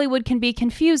know Hollywood can be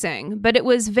confusing, but it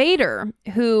was Vader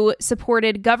who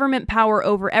supported government power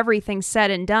over everything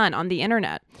said and done on the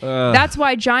internet. That's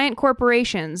why giant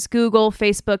corporations, Google,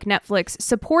 Facebook, Netflix,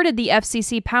 supported the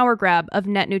FCC power grab of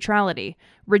net neutrality.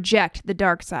 Reject the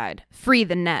dark side. Free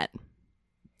the net.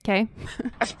 Okay?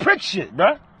 That's prick shit,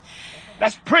 bruh.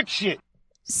 That's prick shit.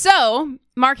 So,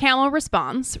 Mark Hamill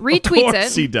responds, retweets Of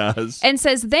course it. he does. And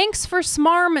says, thanks for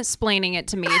smarm-splaining it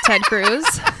to me, Ted Cruz.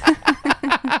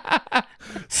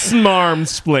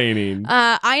 Smarm-splaining.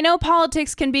 I know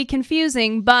politics can be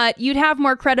confusing, but you'd have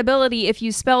more credibility if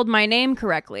you spelled my name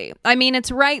correctly. I mean,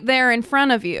 it's right there in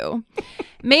front of you.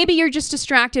 Maybe you're just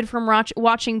distracted from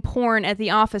watching porn at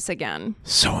the office again.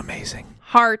 So amazing.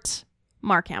 Heart,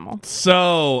 Mark Hamill.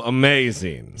 So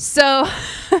amazing. So...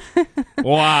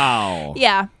 Wow.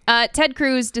 Yeah. Ted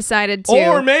Cruz decided to...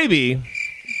 Or maybe...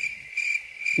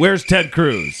 Where's Ted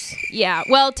Cruz? Yeah.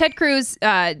 Well, Ted Cruz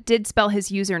did spell his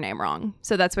username wrong.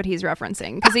 So that's what he's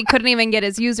referencing. Because he couldn't even get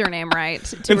his username right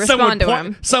to respond to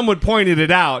him. Someone pointed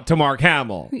it out to Mark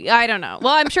Hamill. I don't know.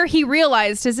 Well, I'm sure he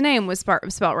realized his name was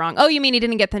spelled wrong. Oh, you mean he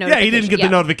didn't get the notification? Yeah, he didn't get the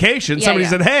notification. Yeah, Somebody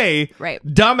said, hey, right.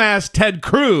 Dumbass Ted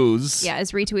Cruz. Yeah,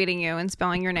 is retweeting you and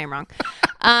spelling your name wrong.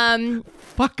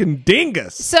 Fucking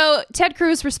dingus. So Ted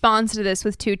Cruz responds to this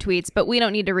with 2 tweets, but we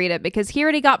don't need to read it because he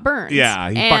already got burned. Yeah,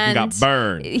 he fucking got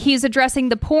burned. He's addressing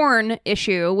the porn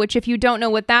issue, which if you don't know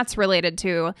what that's related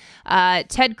to,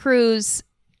 Ted Cruz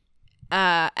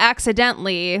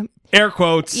accidentally... Air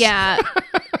quotes. Yeah.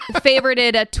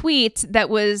 favorited a tweet that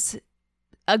was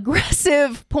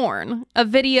aggressive porn. A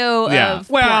video of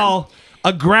porn.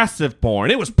 Aggressive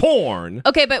porn. It was porn.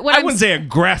 Okay, but I wouldn't say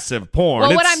aggressive porn.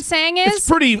 Well, what I'm saying is... It's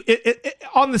pretty...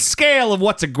 on the scale of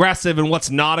what's aggressive and what's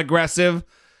not aggressive,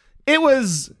 it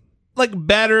was,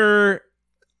 better.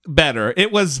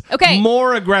 It was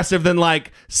more aggressive than,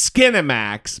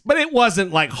 Skinemax, but it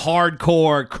wasn't,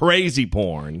 hardcore crazy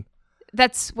porn.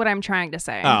 That's what I'm trying to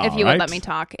say, Oh, if you right. would let me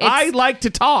talk. I like to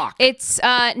talk. It's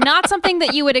not something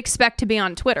that you would expect to be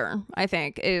on Twitter, I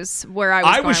think, is where I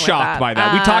was going with shocked by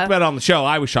that. We talked about it on the show.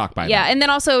 I was shocked by that. Yeah, and then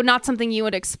also not something you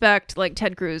would expect,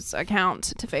 Ted Cruz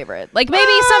account to favorite.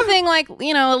 Maybe something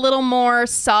a little more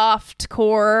soft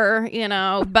core,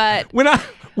 but... When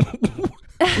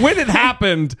it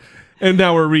happened, and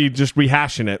now we're just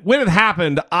rehashing it. When it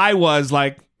happened, I was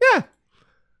like, yeah,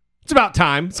 it's about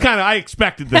time. It's I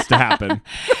expected this to happen.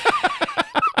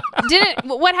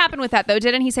 What happened with that, though?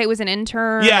 Didn't he say it was an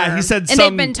intern? Yeah, he said and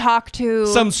they've been talked to.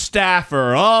 Some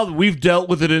staffer. Oh, we've dealt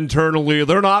with it internally.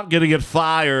 They're not going to get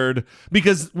fired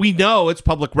because we know it's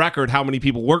public record how many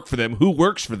people work for them, who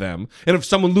works for them. And if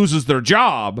someone loses their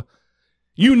job,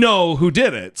 you know who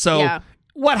did it. So... Yeah.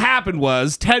 What happened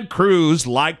was Ted Cruz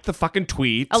liked the fucking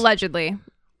tweet. Allegedly.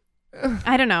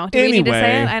 I don't know. Do we need to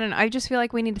say it? I don't know. I just feel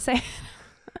like we need to say it.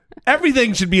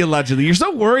 Everything should be allegedly. You're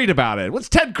so worried about it. What's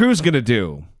Ted Cruz going to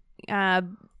do?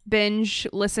 Binge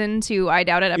listen to I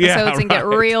Doubt It episodes and get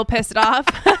real pissed off.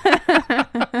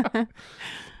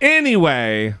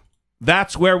 Anyway,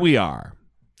 that's where we are.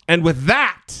 And with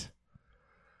that,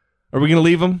 are we going to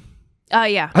leave them?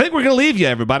 Yeah. I think we're going to leave you,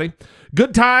 everybody.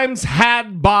 Good times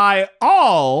had by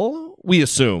all, we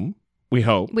assume, we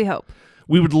hope. We hope.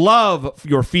 We would love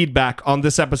your feedback on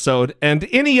this episode and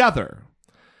any other.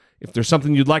 If there's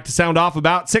something you'd like to sound off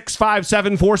about,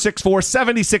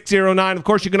 657-464-7609. Of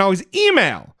course, you can always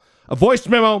email a voice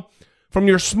memo from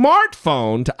your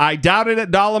smartphone to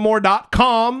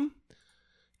idoubtit@dollamore.com.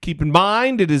 Keep in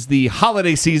mind, it is the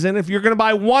holiday season. If you're going to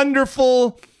buy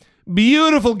wonderful,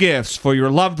 beautiful gifts for your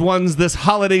loved ones this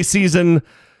holiday season,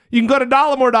 you can go to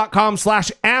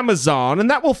dollamore.com/Amazon, and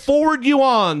that will forward you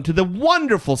on to the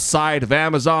wonderful site of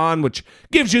Amazon, which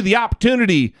gives you the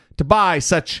opportunity to buy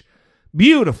such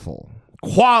beautiful,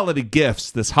 quality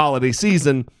gifts this holiday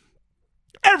season.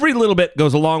 Every little bit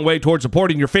goes a long way towards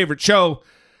supporting your favorite show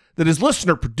that is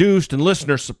listener-produced and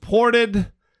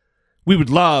listener-supported. We would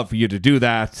love for you to do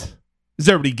that. Is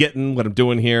everybody getting what I'm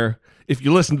doing here? If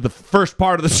you listen to the first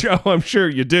part of the show, I'm sure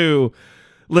you do.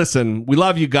 Listen, we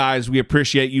love you guys. We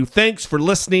appreciate you. Thanks for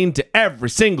listening to every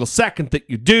single second that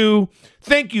you do.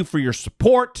 Thank you for your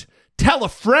support. Tell a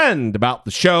friend about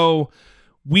the show.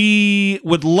 We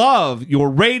would love your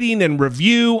rating and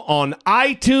review on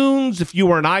iTunes. If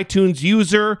you are an iTunes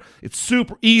user, it's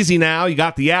super easy now. You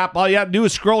got the app. All you have to do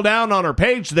is scroll down on our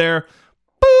page there.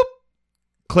 Boop.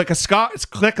 Click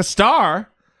a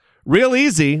star. Real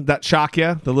easy. That shock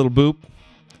you? The little boop?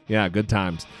 Yeah, good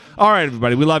times. All right,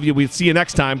 everybody. We love you. We'll see you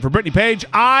next time. For Brittany Page,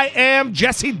 I am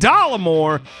Jesse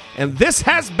Dollamore, and this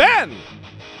has been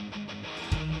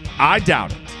I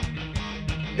Doubt It.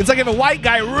 It's like if a white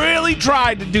guy really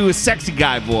tried to do a sexy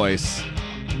guy voice.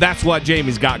 That's what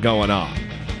Jamie's got going on.